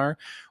FDR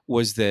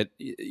was that,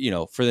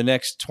 for the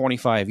next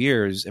 25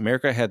 years,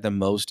 America had the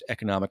most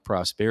economic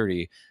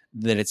prosperity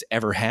that it's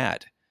ever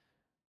had.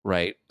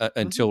 Right.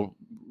 Until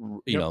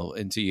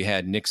you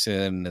had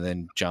Nixon and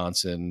then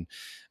Johnson,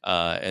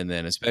 and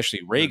then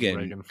especially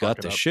Reagan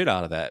got the shit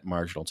out of that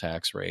marginal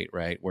tax rate.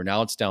 Right. Where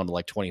now it's down to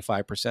like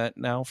 25%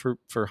 now for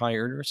high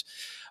earners.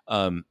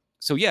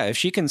 So yeah, if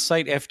she can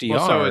cite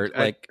FDR,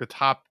 like the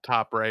top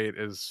rate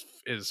is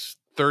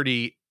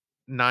 39%,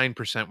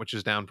 which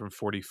is down from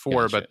 44,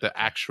 Gotcha. but the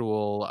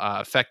actual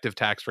effective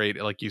tax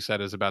rate, like you said,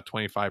 is about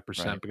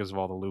 25% Right. because of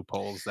all the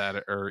loopholes that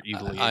are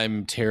easily.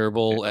 I'm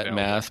terrible at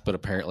math, but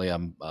apparently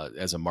I'm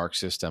as a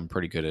Marxist, I'm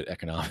pretty good at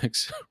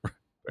economics.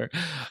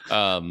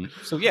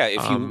 So yeah,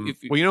 if you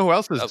well, you know who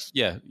else is?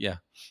 Yeah.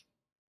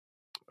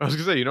 I was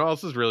gonna say, who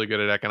else is really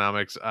good at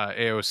economics?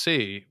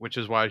 AOC, which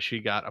is why she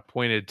got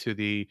appointed to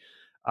the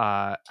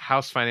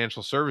House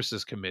Financial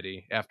Services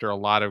Committee after a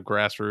lot of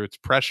grassroots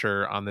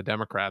pressure on the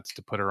Democrats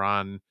to put her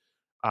on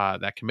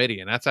that committee.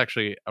 And that's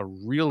actually a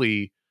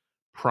really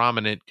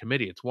prominent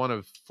committee. It's one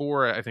of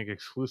 4, I think,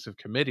 exclusive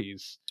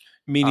committees.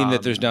 Meaning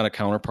that there's not a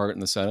counterpart in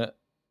the Senate?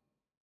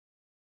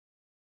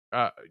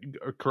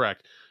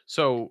 Correct.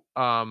 So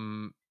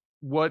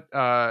what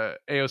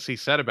AOC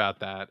said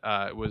about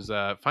that was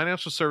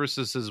financial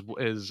services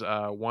is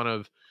one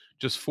of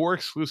just 4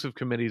 exclusive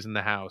committees in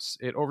the House.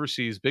 It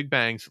oversees big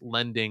banks,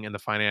 lending, and the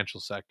financial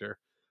sector.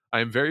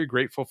 I am very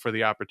grateful for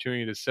the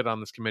opportunity to sit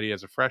on this committee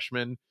as a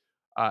freshman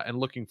and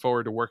looking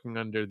forward to working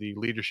under the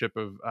leadership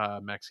of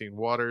Maxine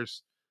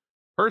Waters.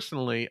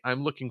 Personally,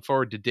 I'm looking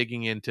forward to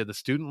digging into the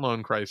student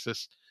loan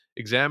crisis,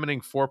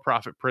 examining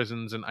for-profit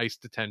prisons and ICE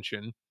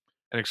detention,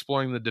 and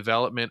exploring the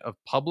development of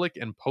public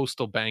and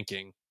postal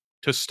banking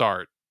to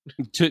start.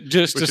 Which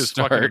is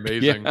fucking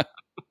amazing.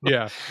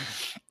 Yeah.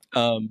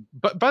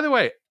 But by the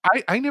way,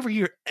 I never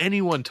hear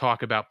anyone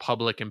talk about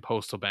public and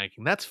postal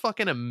banking. That's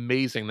fucking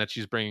amazing that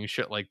she's bringing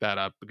shit like that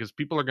up, because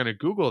people are going to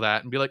Google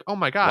that and be like, oh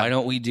my God, why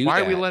don't we do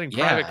why that? are we letting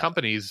private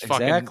companies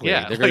exactly.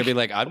 fucking, they're going to be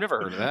like, I've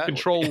never heard of that.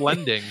 Control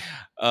lending.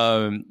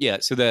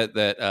 So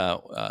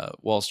that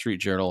Wall Street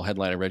Journal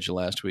headline I read you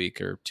last week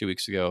or 2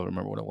 weeks ago, I don't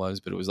remember what it was,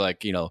 but it was like,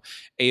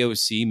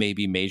 AOC may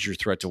be major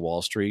threat to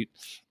Wall Street.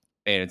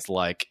 And it's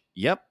like,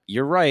 yep,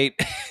 you're right.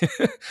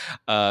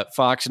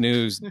 Fox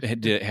News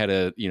had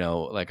a,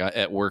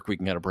 at work, we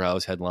can kind of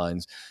browse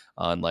headlines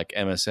on like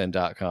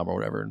MSN.com or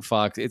whatever. And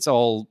Fox,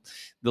 the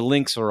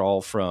links are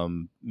all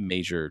from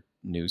major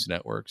news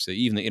networks. So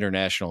even the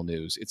international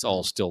news, it's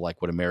all still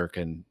like what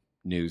American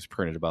news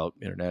printed about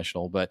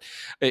international. But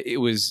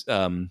it was,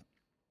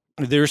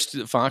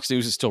 Fox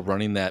News is still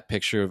running that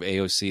picture of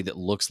AOC that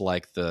looks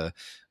like the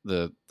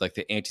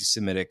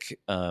anti-Semitic,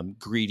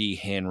 greedy,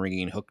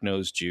 hand-wringing,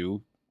 hook-nosed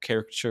Jew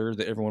caricature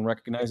that everyone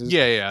recognizes.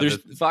 Yeah.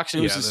 Fox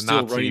News is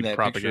still Nazi running that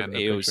picture of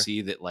AOC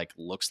picture that like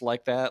looks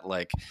like that.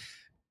 Like,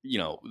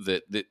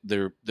 that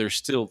they're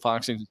still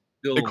Fox News.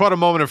 They caught a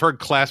moment of her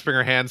clasping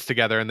her hands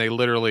together, and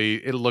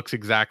it looks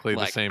exactly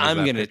the same. I'm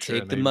going to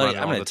take the money.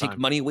 I'm going to take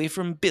money away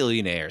from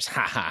billionaires.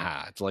 Ha ha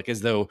ha! It's like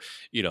as though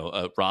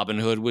Robin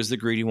Hood was the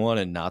greedy one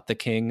and not the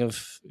king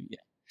of.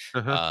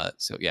 Yeah.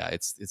 So yeah,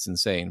 it's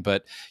insane.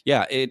 But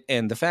yeah,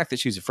 and the fact that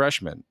she's a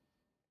freshman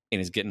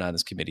and is getting on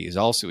this committee is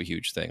also a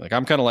huge thing. Like,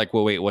 I'm kind of like,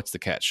 well, wait, what's the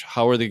catch?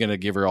 How are they going to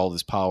give her all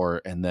this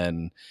power and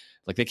then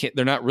like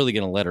they're not really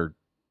going to let her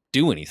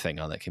do anything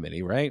on that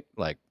committee, right?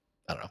 Like,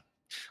 I don't know.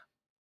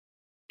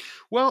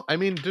 Well, I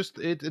mean, just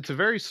it's a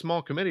very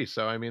small committee,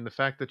 so I mean, the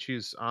fact that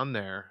she's on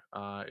there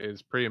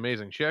is pretty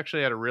amazing. She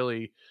actually had a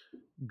really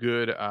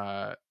good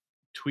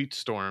tweet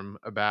storm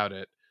about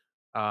it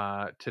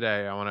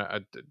today. I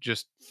want to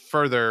just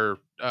further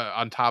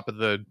on top of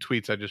the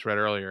tweets I just read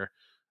earlier.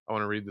 I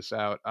want to read this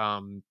out.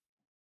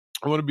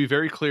 I want to be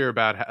very clear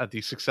about how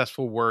the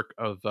successful work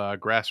of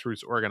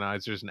grassroots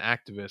organizers and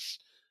activists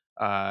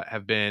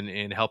have been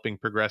in helping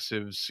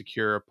progressives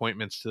secure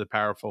appointments to the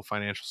powerful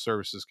Financial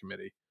Services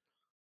Committee.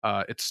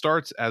 It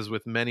starts, as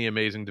with many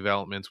amazing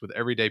developments, with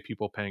everyday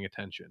people paying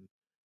attention.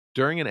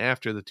 During and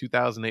after the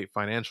 2008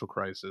 financial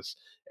crisis,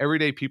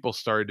 everyday people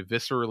started to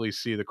viscerally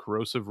see the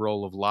corrosive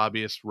role of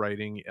lobbyists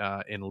writing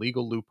in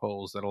legal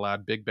loopholes that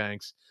allowed big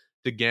banks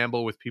to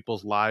gamble with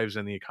people's lives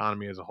and the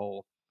economy as a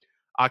whole.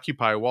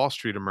 Occupy Wall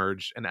Street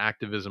emerged and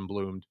activism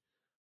bloomed.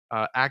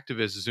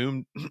 Activists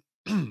zoomed,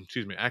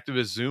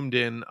 activists zoomed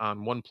in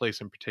on one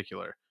place in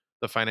particular,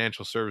 the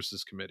Financial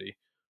Services Committee,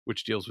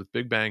 which deals with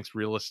big banks,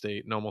 real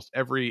estate, and almost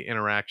every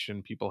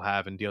interaction people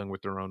have in dealing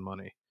with their own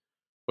money.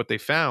 What they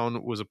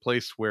found was a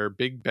place where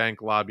big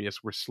bank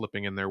lobbyists were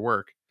slipping in their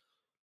work.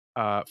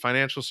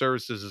 Financial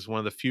services is one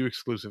of the few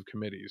exclusive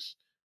committees.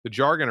 The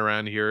jargon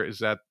around here is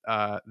that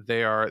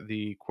they are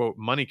the quote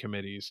money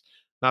committees,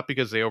 not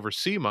because they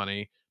oversee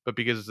money, but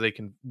because they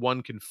can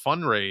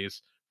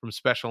fundraise from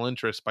special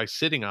interests by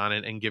sitting on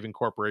it and giving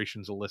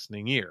corporations a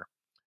listening ear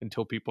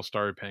until people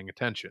started paying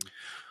attention.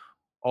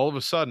 All of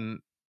a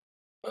sudden,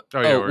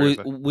 oh yeah, Oh, what were you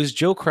gonna say? was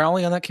Joe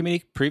Crowley on that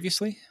committee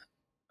previously?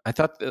 I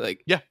thought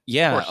like Yeah, of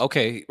yeah, course,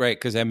 okay, right,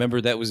 because I remember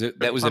a that was a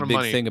ton of big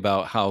money. thing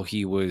about how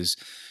he was,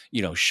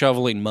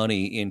 shoveling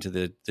money into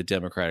the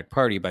Democratic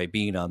Party by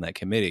being on that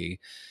committee.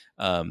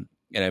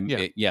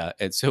 Yeah, Yeah,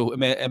 and so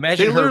they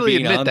imagine her literally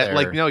being admit on that,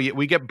 like, there, no,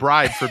 we get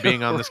bribed for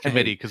being on this right?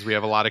 committee because we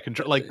have a lot of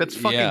control. Like, that's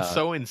fucking Yeah,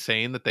 so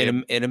insane that they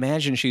have. and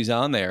imagine she's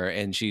on there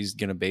and she's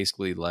gonna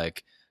basically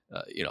like,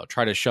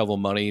 try to shovel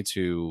money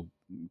to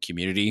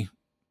community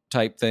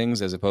type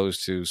things as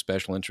opposed to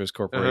special interest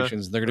Uh-huh,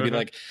 corporations. They're gonna be uh-huh.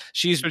 like,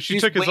 she's So she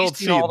she's took his old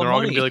wasting seat, all and the they're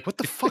all gonna be money. like, "What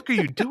the fuck are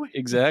you doing?"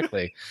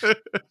 Exactly.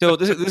 So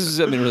this is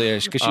something really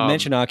interesting because she um,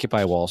 mentioned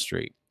Occupy Wall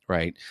Street,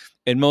 right?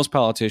 And most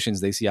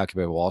politicians they see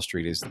Occupy Wall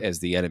Street as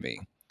the enemy.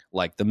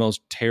 Like the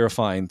most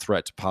terrifying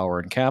threat to power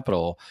and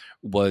capital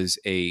was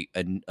a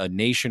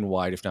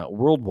nationwide, if not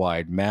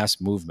worldwide, mass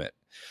movement,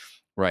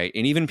 right?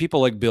 And even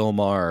people like Bill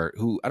Maher,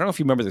 who I don't know if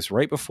you remember this,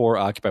 right before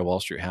Occupy Wall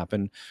Street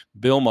happened,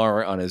 Bill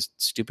Maher on his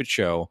stupid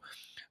show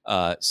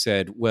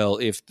said, "Well,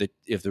 if the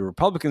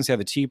Republicans have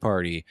a Tea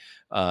Party,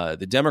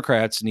 the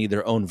Democrats need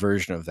their own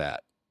version of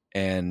that."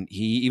 And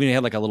he even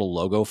had like a little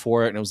logo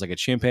for it, and it was like a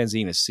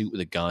chimpanzee in a suit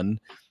with a gun.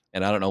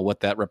 And I don't know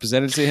what that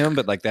represented to him,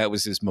 but like that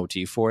was his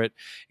motif for it.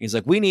 He's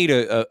like, we need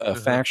a uh-huh,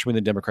 faction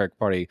within the Democratic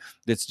Party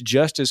that's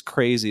just as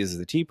crazy as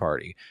the Tea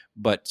Party,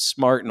 but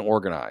smart and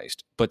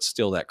organized, but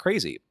still that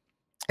crazy.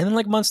 And then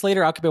like months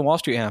later, Occupy Wall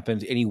Street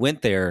happened, and he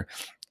went there,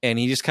 and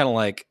he just kind of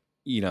like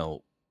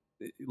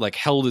like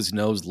held his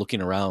nose,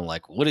 looking around,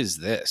 like, "What is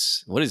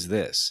this? What is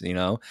this?"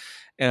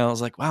 And I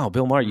was like, "Wow,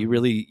 Bill Maher,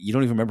 mhm. you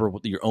don't even remember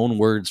your own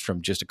words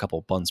from just a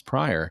couple months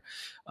prior,"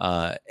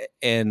 uh,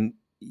 and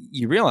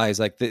you realize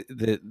like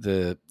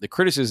the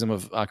criticism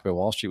of Occupy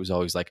Wall Street was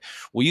always like,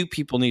 "Well, you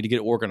people need to get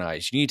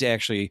organized. You need to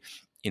actually."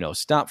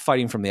 Stop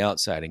fighting from the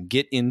outside and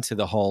get into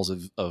the halls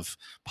of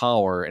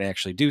power and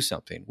actually do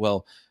something.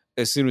 Well,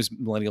 as soon as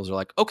millennials are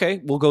like,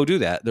 okay, we'll go do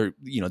that. They're,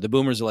 the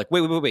boomers are like,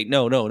 wait,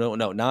 no, no, no,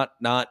 no,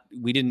 not.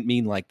 We didn't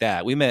mean like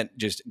that. We meant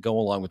just go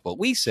along with what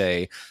we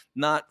say,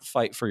 not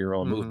fight for your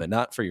own Mhm. movement,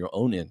 not for your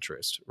own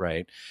interest,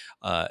 right?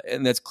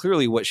 And that's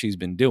clearly what she's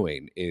been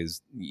doing.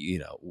 Is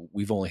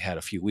we've only had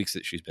a few weeks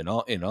that she's been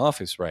in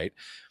office, right?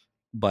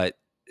 But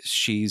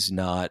she's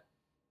not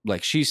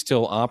like she's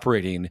still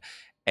operating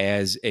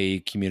as a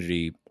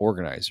community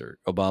organizer.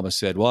 Obama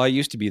said, "Well, I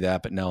used to be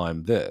that, but now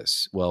I'm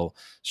this." Well,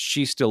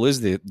 she still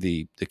is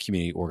the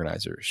community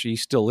organizer. She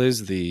still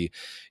is the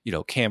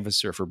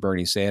canvasser for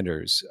Bernie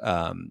Sanders.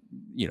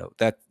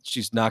 That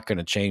she's not going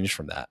to change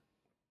from that.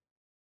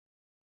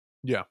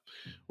 Yeah.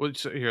 Well,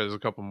 so here, there's a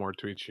couple more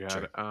tweets you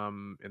had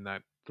Sure. in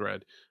that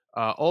thread.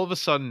 All of a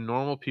sudden,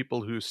 normal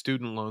people whose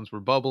student loans were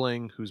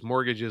bubbling, whose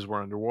mortgages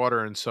were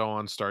underwater, and so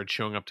on started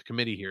showing up to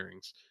committee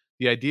hearings.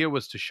 The idea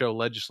was to show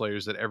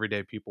legislators that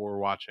everyday people were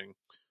watching.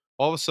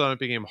 All of a sudden, it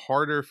became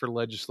harder for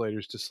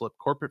legislators to slip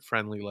corporate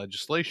friendly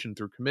legislation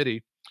through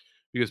committee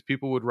because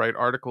people would write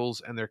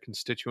articles and their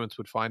constituents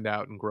would find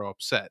out and grow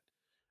upset.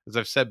 As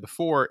I've said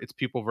before, it's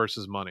people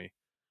versus money.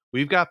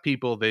 We've got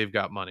people, they've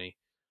got money.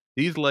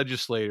 These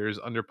legislators,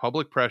 under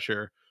public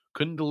pressure,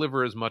 couldn't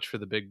deliver as much for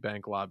the big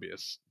bank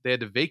lobbyists. They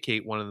had to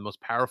vacate one of the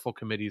most powerful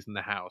committees in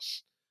the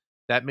House.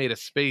 That made a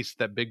space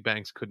that big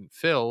banks couldn't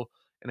fill,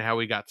 and how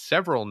we got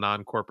several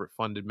non corporate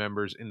funded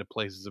members into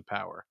places of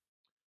power.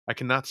 I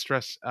cannot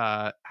stress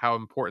how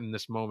important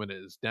this moment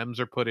is. Dems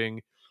are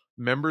putting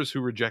members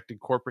who rejected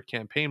corporate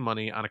campaign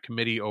money on a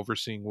committee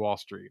overseeing Wall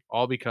Street,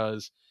 all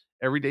because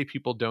everyday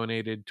people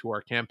donated to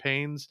our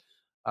campaigns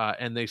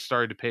and they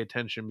started to pay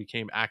attention,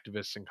 became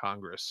activists in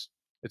Congress.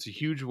 It's a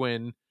huge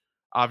win.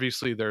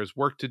 Obviously, there's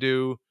work to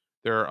do.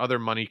 There are other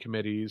money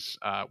committees,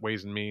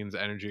 Ways and Means,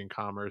 Energy and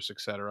Commerce,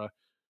 etc.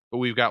 But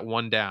we've got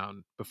one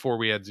down. Before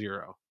we had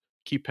zero.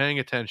 Keep paying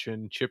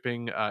attention,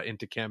 chipping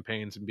into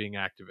campaigns, and being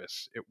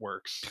activists. It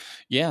works.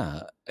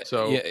 Yeah.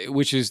 So Yeah,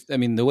 which is, I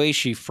mean, the way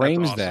she that's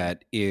frames awesome.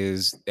 that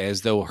is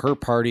as though her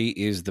party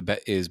is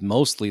is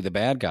mostly the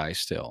bad guy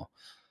still.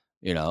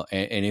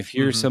 And if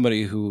you're Hmm.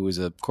 somebody who is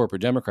a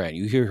corporate Democrat and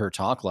you hear her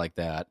talk like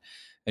that,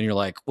 and you're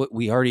like, what,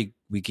 we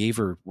gave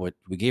her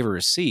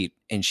a seat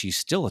and she's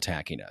still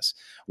attacking us.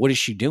 What is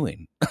she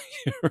doing?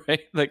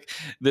 Right? Like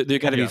they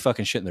got to be Yeah.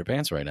 fucking shit in their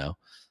pants right now.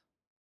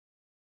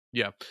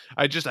 Yeah,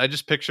 I just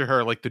picture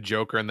her like the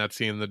Joker in that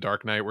scene in The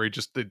Dark Knight where he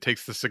just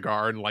takes the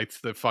cigar and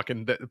lights the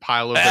fucking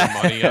pile of their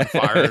money on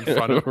fire in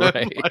front of him.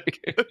 Right. Like,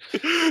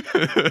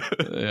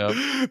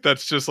 Yep.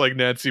 that's just like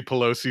Nancy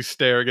Pelosi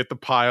staring at the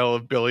pile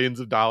of billions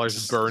of dollars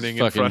Just burning in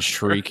fucking front of her.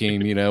 shrieking,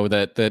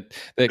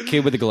 that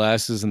kid with the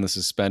glasses and the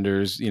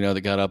suspenders,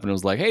 that got up and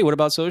was like, "Hey, what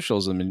about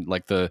socialism?" And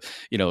like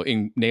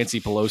in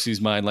Nancy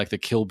Pelosi's mind, like the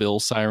Kill Bill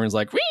sirens,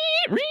 like, "Ree,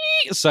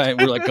 ree," sign,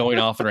 we're like going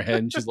off in her head,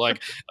 and she's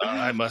like,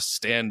 "I must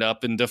stand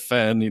up and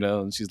defend,"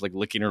 and she's like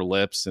licking her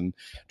lips and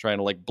trying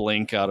to like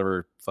blink out of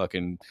her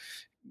fucking,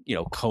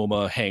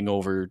 coma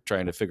hangover,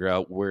 trying to figure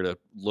out where to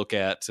look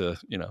at to,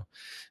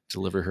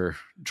 deliver her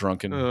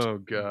drunken Oh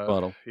God,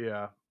 bottle.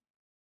 yeah.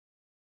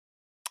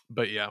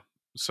 But yeah,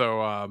 so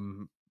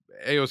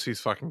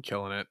AOC's fucking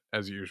killing it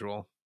as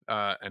usual.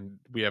 And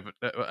we have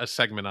a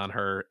segment on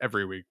her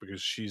every week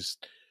because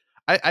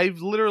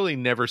I've literally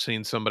never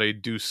seen somebody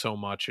do so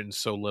much in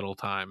so little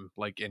time,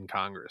 like in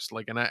Congress.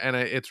 Like,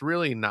 it's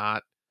really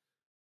not,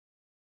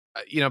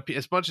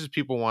 as much as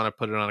people want to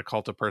put it on a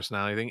cult of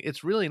personality thing,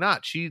 it's really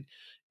not. She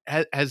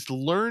has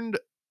learned.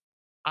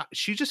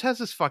 She just has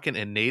this fucking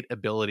innate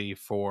ability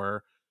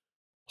for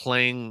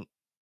playing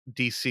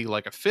DC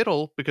like a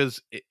fiddle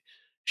because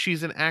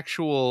she's an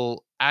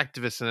actual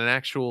activist and an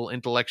actual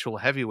intellectual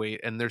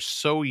heavyweight, and they're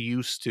so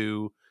used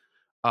to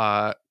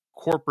uh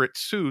corporate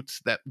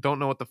suits that don't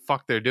know what the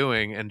fuck they're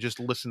doing and just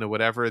listen to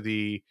whatever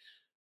the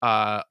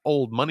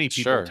old money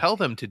people Sure, tell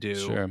them to do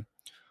sure.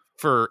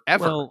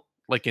 forever, Well,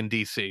 like in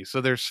DC. So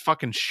they're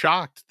fucking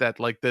shocked that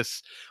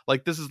this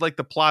is like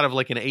the plot of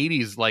like an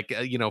 80s like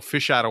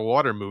fish out of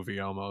water movie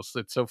almost.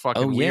 It's so oh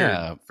fucking weird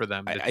yeah, for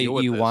them to I deal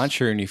with you this. watch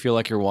her and you feel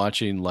like you're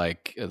watching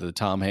like the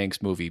Tom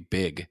Hanks movie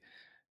Big,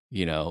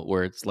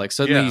 where it's like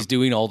suddenly Yeah. he's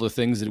doing all the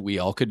things that we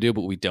all could do,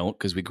 but we don't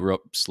because we grew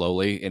up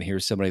slowly. And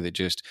here's somebody that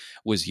just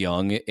was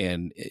young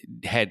and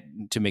had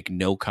to make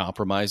no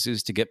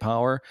compromises to get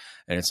power.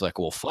 And it's like,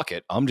 well, fuck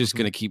it, I'm just Hmm.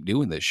 gonna keep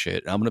doing this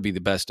shit. I'm gonna be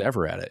the best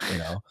ever at it.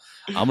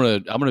 I'm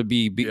gonna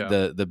be Yeah.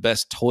 the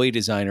best toy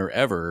designer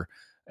ever.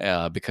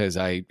 Because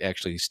I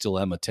actually still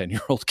am a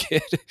 10-year-old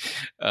kid.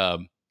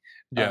 um,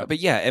 Yeah. but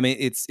yeah, I mean,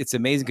 it's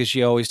amazing because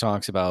she always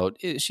talks about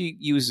she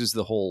uses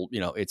the whole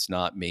it's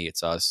not me,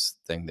 it's us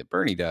thing that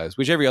Bernie does,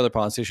 which every other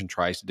politician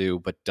tries to do,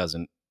 but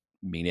doesn't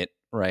mean it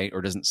right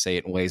or doesn't say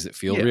it in ways that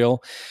feel Yeah.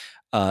 real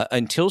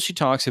until she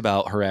talks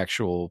about her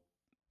actual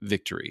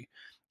victory,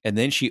 and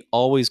then she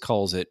always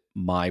calls it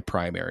my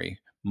primary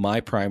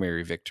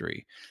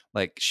victory.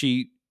 Like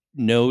she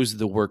knows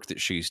the work that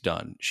she's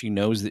done. She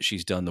knows that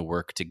she's done the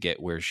work to get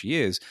where she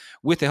is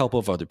with the help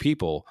of other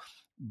people,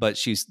 but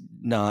she's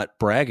not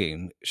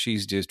bragging.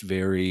 She's just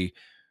very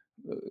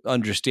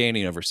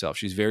understanding of herself.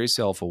 She's very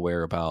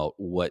self-aware about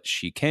what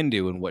she can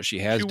do and what she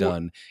She has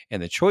done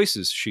and the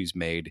choices she's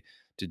made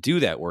to do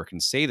that work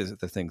and say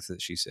the things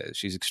that she says.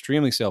 She's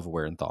extremely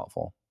self-aware and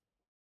thoughtful.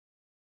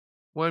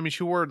 Well, I mean,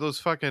 she wore those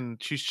fucking.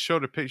 She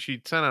showed a pic.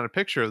 She sent out a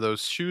picture of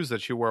those shoes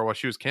that she wore while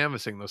she was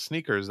canvassing. Those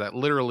sneakers that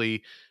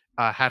literally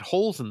had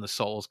holes in the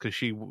soles because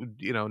she,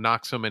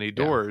 knocked so many Yeah.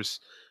 doors.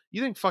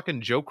 You think fucking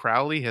Joe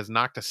Crowley has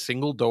knocked a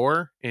single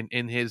door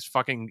in his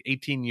fucking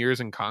 18 years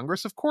in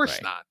Congress? Of course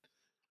Right. not.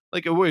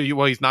 Like, well,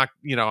 he's knocked,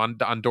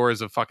 on doors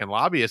of fucking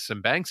lobbyists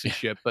and banks and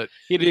shit, but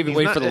He didn't even he's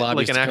wait for not the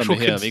like lobbyists an to come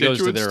to actual him. He goes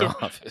to constituent their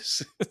store.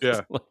 office.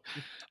 Yeah,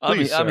 I'm,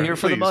 please, I'm sir, here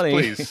for the please, money.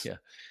 please. Yeah.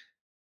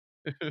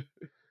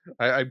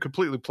 I'm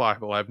completely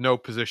pliable. I have no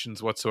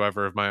positions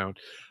whatsoever of my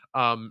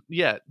own.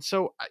 Yeah.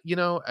 So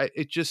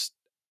it just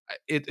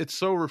it's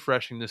so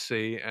refreshing to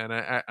see,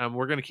 and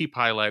we're gonna keep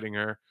highlighting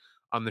her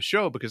on the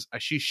show because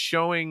she's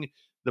showing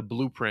the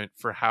blueprint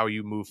for how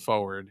you move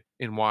forward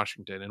in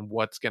Washington and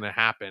what's gonna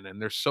happen,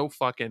 and they're so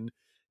fucking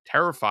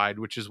terrified,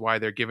 which is why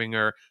they're giving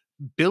her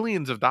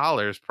billions of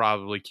dollars,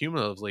 probably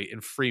cumulatively,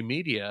 in free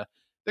media.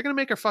 They're gonna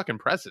make her fucking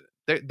president.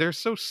 They're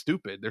so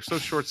stupid. They're so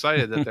short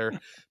sighted that they're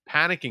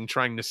panicking,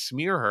 trying to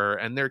smear her,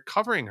 and they're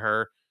covering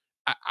her.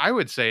 I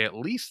would say at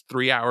least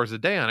 3 hours a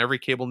day on every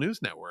cable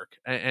news network,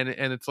 and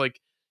it's like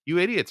you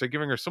idiots are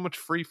giving her so much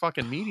free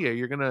fucking media.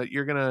 You're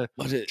gonna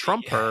But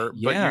trump her,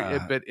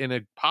 yeah. but in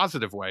a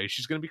positive way.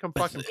 She's gonna become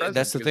But fucking president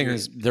that's the because thing you're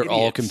is they're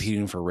all idiots.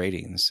 competing for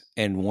ratings,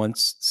 and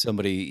once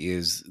somebody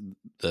is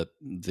the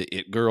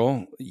it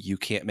girl, you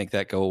can't make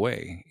that go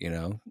away.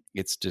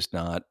 It's just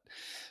not.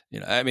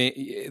 I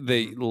mean,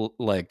 they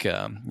like,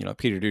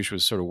 Peter Douche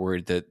was sort of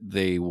worried that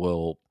they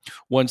will,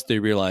 once they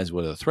realize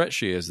what a threat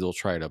she is, they'll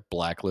try to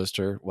blacklist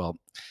her. Well,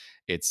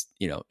 it's,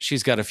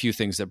 she's got a few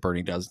things that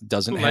Bernie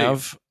doesn't Too late.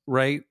 have,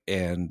 right?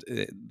 And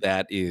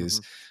that is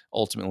Mhm.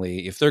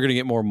 ultimately, if they're going to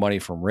get more money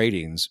from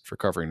ratings for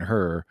covering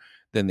her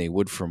than they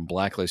would from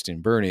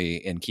blacklisting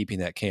Bernie and keeping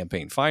that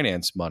campaign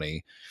finance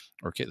money,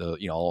 or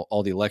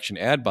all the election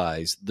ad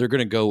buys, they're going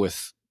to go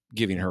with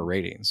giving her Mhm.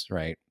 ratings,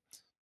 right?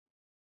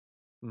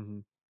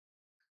 Mhm.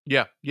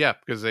 Yeah,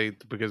 because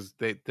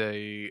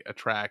they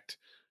attract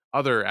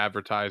other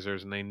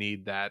advertisers and they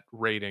need that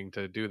rating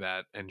to do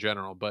that in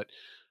general. But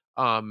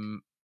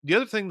um the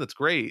other thing that's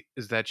great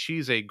is that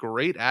she's a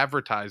great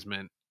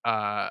advertisement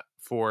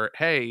for,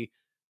 hey,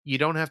 you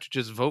don't have to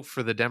just vote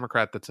for the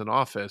Democrat that's in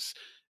office.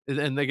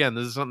 And again,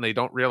 this is something they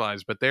don't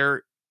realize, but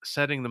they're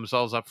setting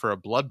themselves up for a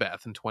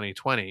bloodbath in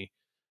 2020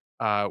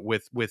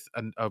 with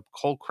a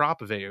whole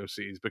crop of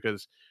AOCs,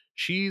 because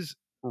she's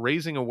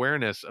raising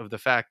awareness of the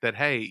fact that,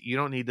 hey, you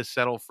don't need to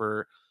settle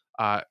for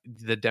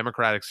the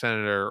Democratic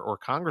senator or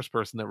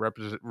congressperson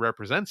that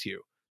represents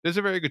you. There's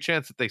a very good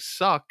chance that they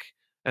suck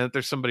and that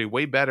there's somebody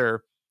way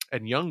better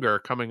and younger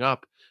coming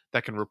up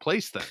that can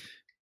replace them.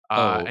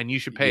 Oh, And you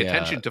should pay yeah.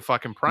 attention to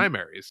fucking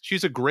primaries.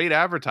 She's a great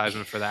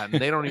advertisement for that, and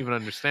they don't even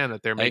understand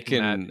that they're I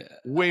making that can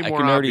way I more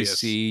can already obvious.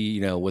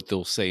 see, what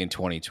they'll say in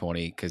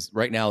 2020, because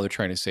right now they're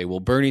trying to say, well,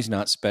 Bernie's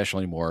not special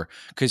anymore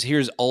because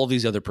here's all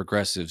these other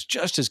progressives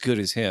just as good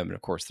as him, and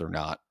of course they're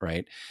not,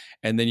 right?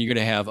 And then you're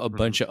going to have a Mhm,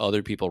 bunch of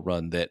other people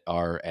run that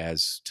are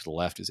as to the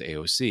left as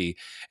AOC,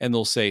 and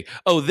they'll say,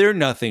 oh, they're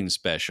nothing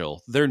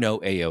special, they're no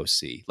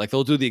AOC. Like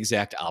they'll do the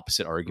exact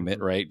opposite argument,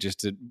 mhm. right?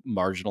 Just to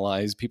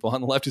marginalize people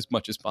on the left as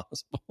much as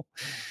possible.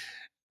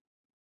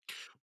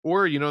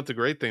 Or, the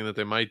great thing that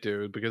they might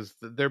do, because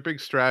their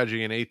big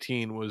strategy in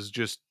 18 was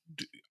just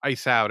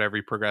ice out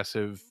every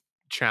progressive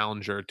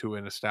challenger to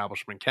an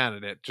establishment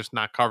candidate, just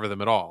not cover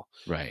them at all.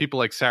 Right. People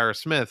like Sarah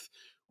Smith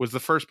was the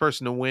first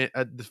person to win,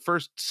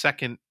 first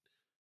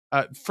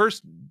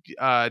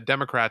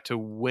Democrat to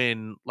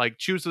win. Like,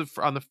 she was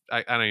on the,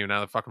 I don't even know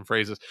the fucking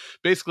phrases.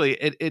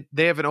 Basically,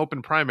 they have an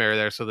open primary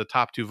there, so the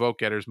top two vote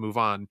getters move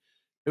on.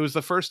 It was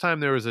the first time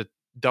there was a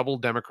double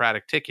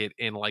Democratic ticket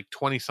in like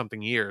 20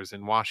 something years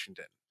in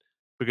Washington,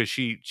 because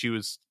she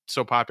was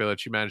so popular that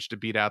she managed to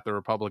beat out the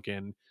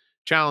Republican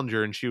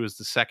challenger, and she was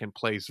the second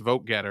place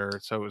vote getter.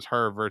 So it was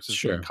her versus the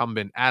Sure.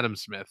 incumbent Adam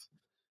Smith.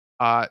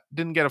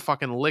 Didn't get a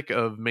fucking lick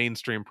of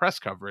mainstream press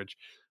coverage.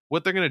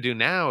 What they're going to do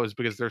now is,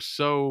 because they're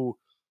so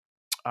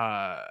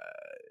uh,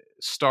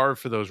 starved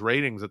for those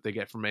ratings that they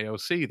get from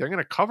AOC, they're going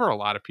to cover a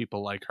lot of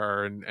people like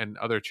her and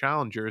other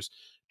challengers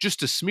just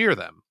to smear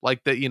them,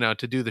 like that,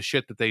 to do the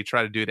shit that they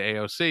try to do to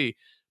AOC.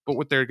 But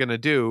what they're going to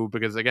do,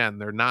 because again,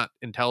 they're not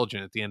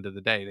intelligent at the end of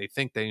the day, they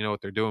think they know what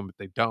they're doing, but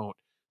they don't.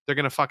 They're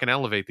going to fucking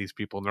elevate these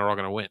people, and they're all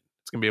going to win.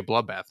 It's going to be a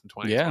bloodbath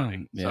in Yeah.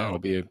 2020. Yeah. So, It'll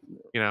be a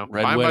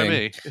red fine by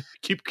wedding. me.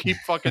 keep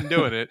fucking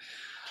doing it.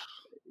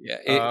 Yeah,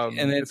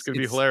 and It's going to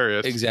be it's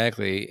hilarious.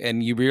 exactly,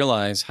 and you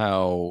realize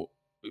how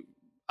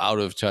out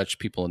of touch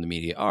people in the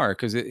media are,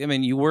 because I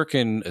mean, you work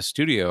in a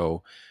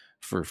studio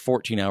for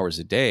 14 hours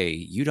a day,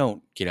 you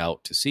don't get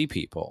out to see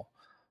people,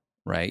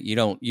 right? You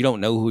don't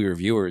know who your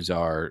viewers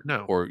are,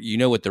 No, or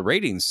what the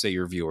ratings say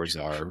your viewers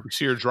are, you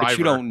see your but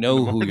you driver don't in the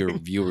know who your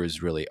morning.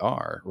 viewers really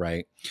are,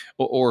 right?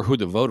 Or who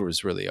the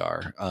voters really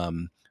are.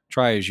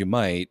 Try as you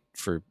might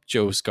for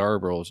Joe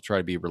Scarborough to try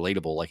to be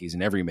relatable, like he's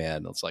an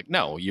everyman. It's like,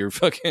 no, you're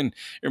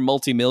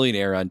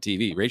multimillionaire on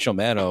TV. Rachel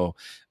Maddow,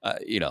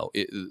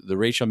 the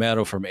Rachel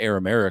Maddow from Air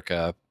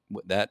America,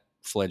 that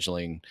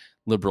fledgling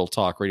liberal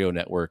talk radio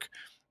network,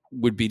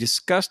 would be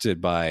disgusted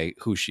by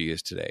who she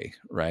is today,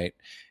 right?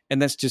 And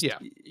that's just, Yeah,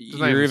 it's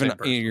not even you're the even same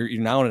person.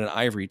 you're now in an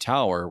ivory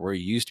tower where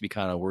you used to be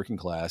kind of working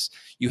class.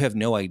 You have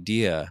no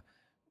idea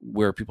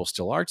where people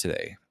still are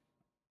today.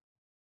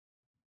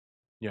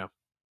 Yeah,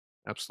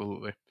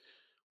 absolutely.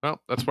 Well,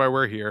 that's why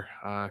we're here,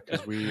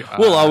 because we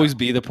We'll always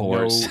be the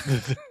poorest.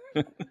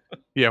 know.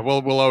 Yeah,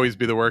 we'll always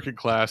be the working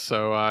class,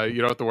 so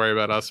you don't have to worry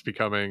about us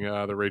becoming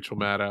the Rachel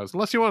Maddows,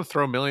 unless you want to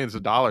throw millions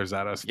of dollars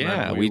at us, and then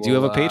Yeah, we we do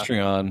have will a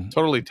Patreon.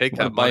 totally If take you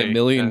want to that buy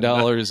money. And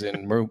 $1 million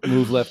in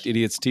Move Left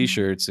Idiots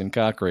t-shirts and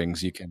cock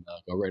rings, you can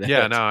go right yeah,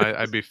 ahead. no,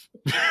 I'd be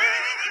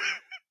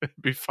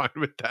be fine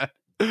with that.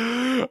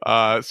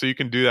 So you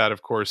can do that,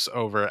 of course,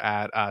 over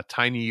at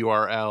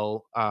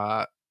tinyurl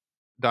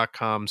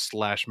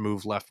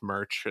 .com/move left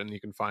merch, and you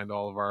can find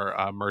all of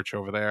our merch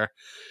over there.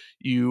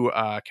 You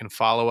can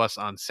follow us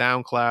on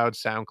SoundCloud,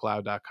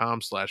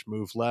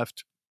 soundcloud.com/move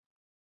left.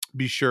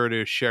 Be sure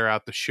to share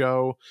out the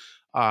show.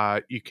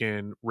 You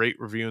can rate,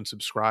 review, and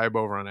subscribe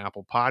over on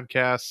Apple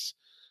Podcasts.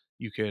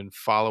 You can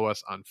follow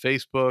us on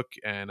Facebook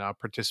and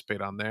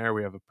participate on there.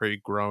 We have a pretty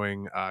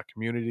growing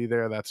community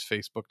there. That's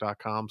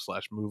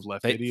facebook.com/move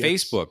left idiots.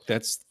 Facebook,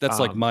 that's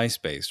like Um,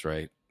 MySpace,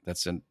 right?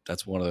 That's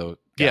one of the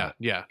Got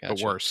Yeah, it. but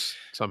Gotcha. worse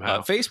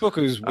somehow. Facebook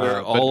is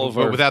where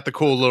but without the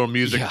cool little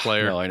music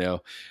player. No, I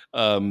know.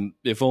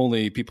 If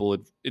only people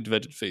had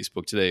invented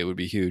Facebook today, it would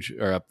be huge.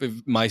 Or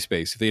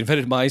MySpace. If they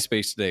invented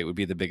MySpace today, it would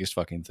be the biggest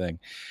fucking thing.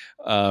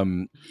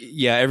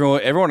 Yeah,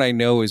 everyone I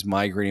know is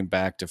migrating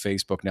back to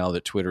Facebook now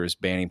that Twitter is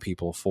banning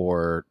people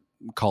for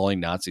calling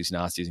Nazis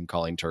and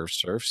calling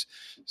TERFs TERFs.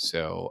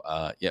 So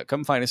yeah,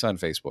 come find us on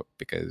Facebook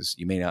because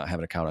you may not have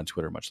an account on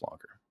Twitter much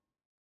longer.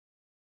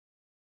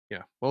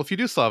 Yeah. Well, if you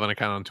do still have an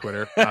account on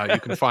Twitter, you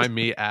can find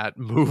me at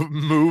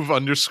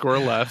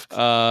move_left.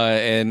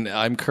 And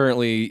I'm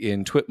currently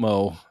in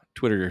Twitmo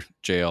Twitter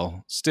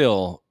jail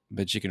still,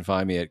 but you can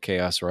find me at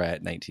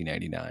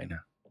ChaosRat1999.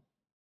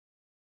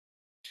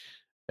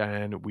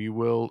 And we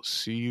will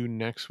see you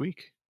next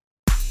week.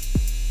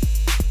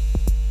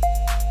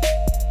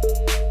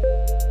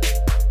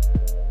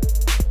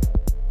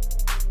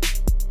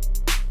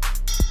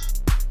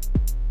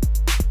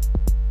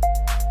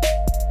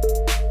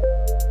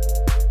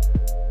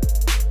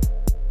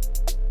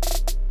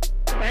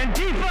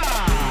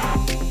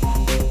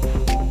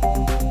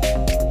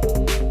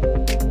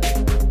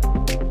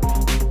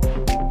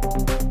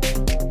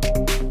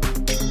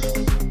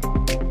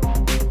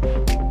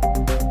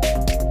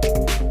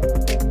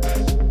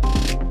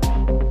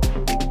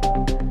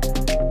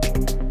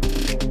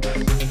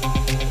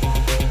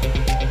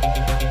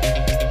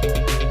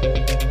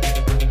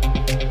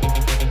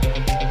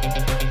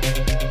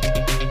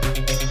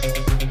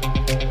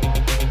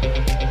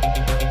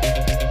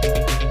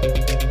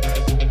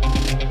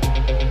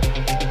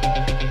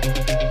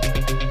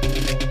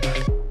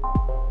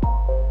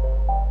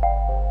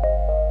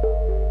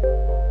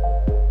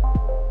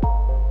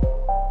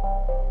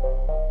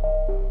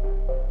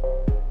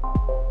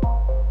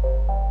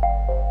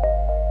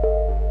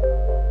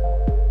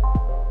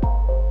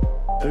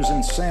 There's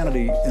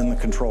insanity in the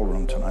control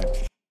room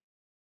tonight.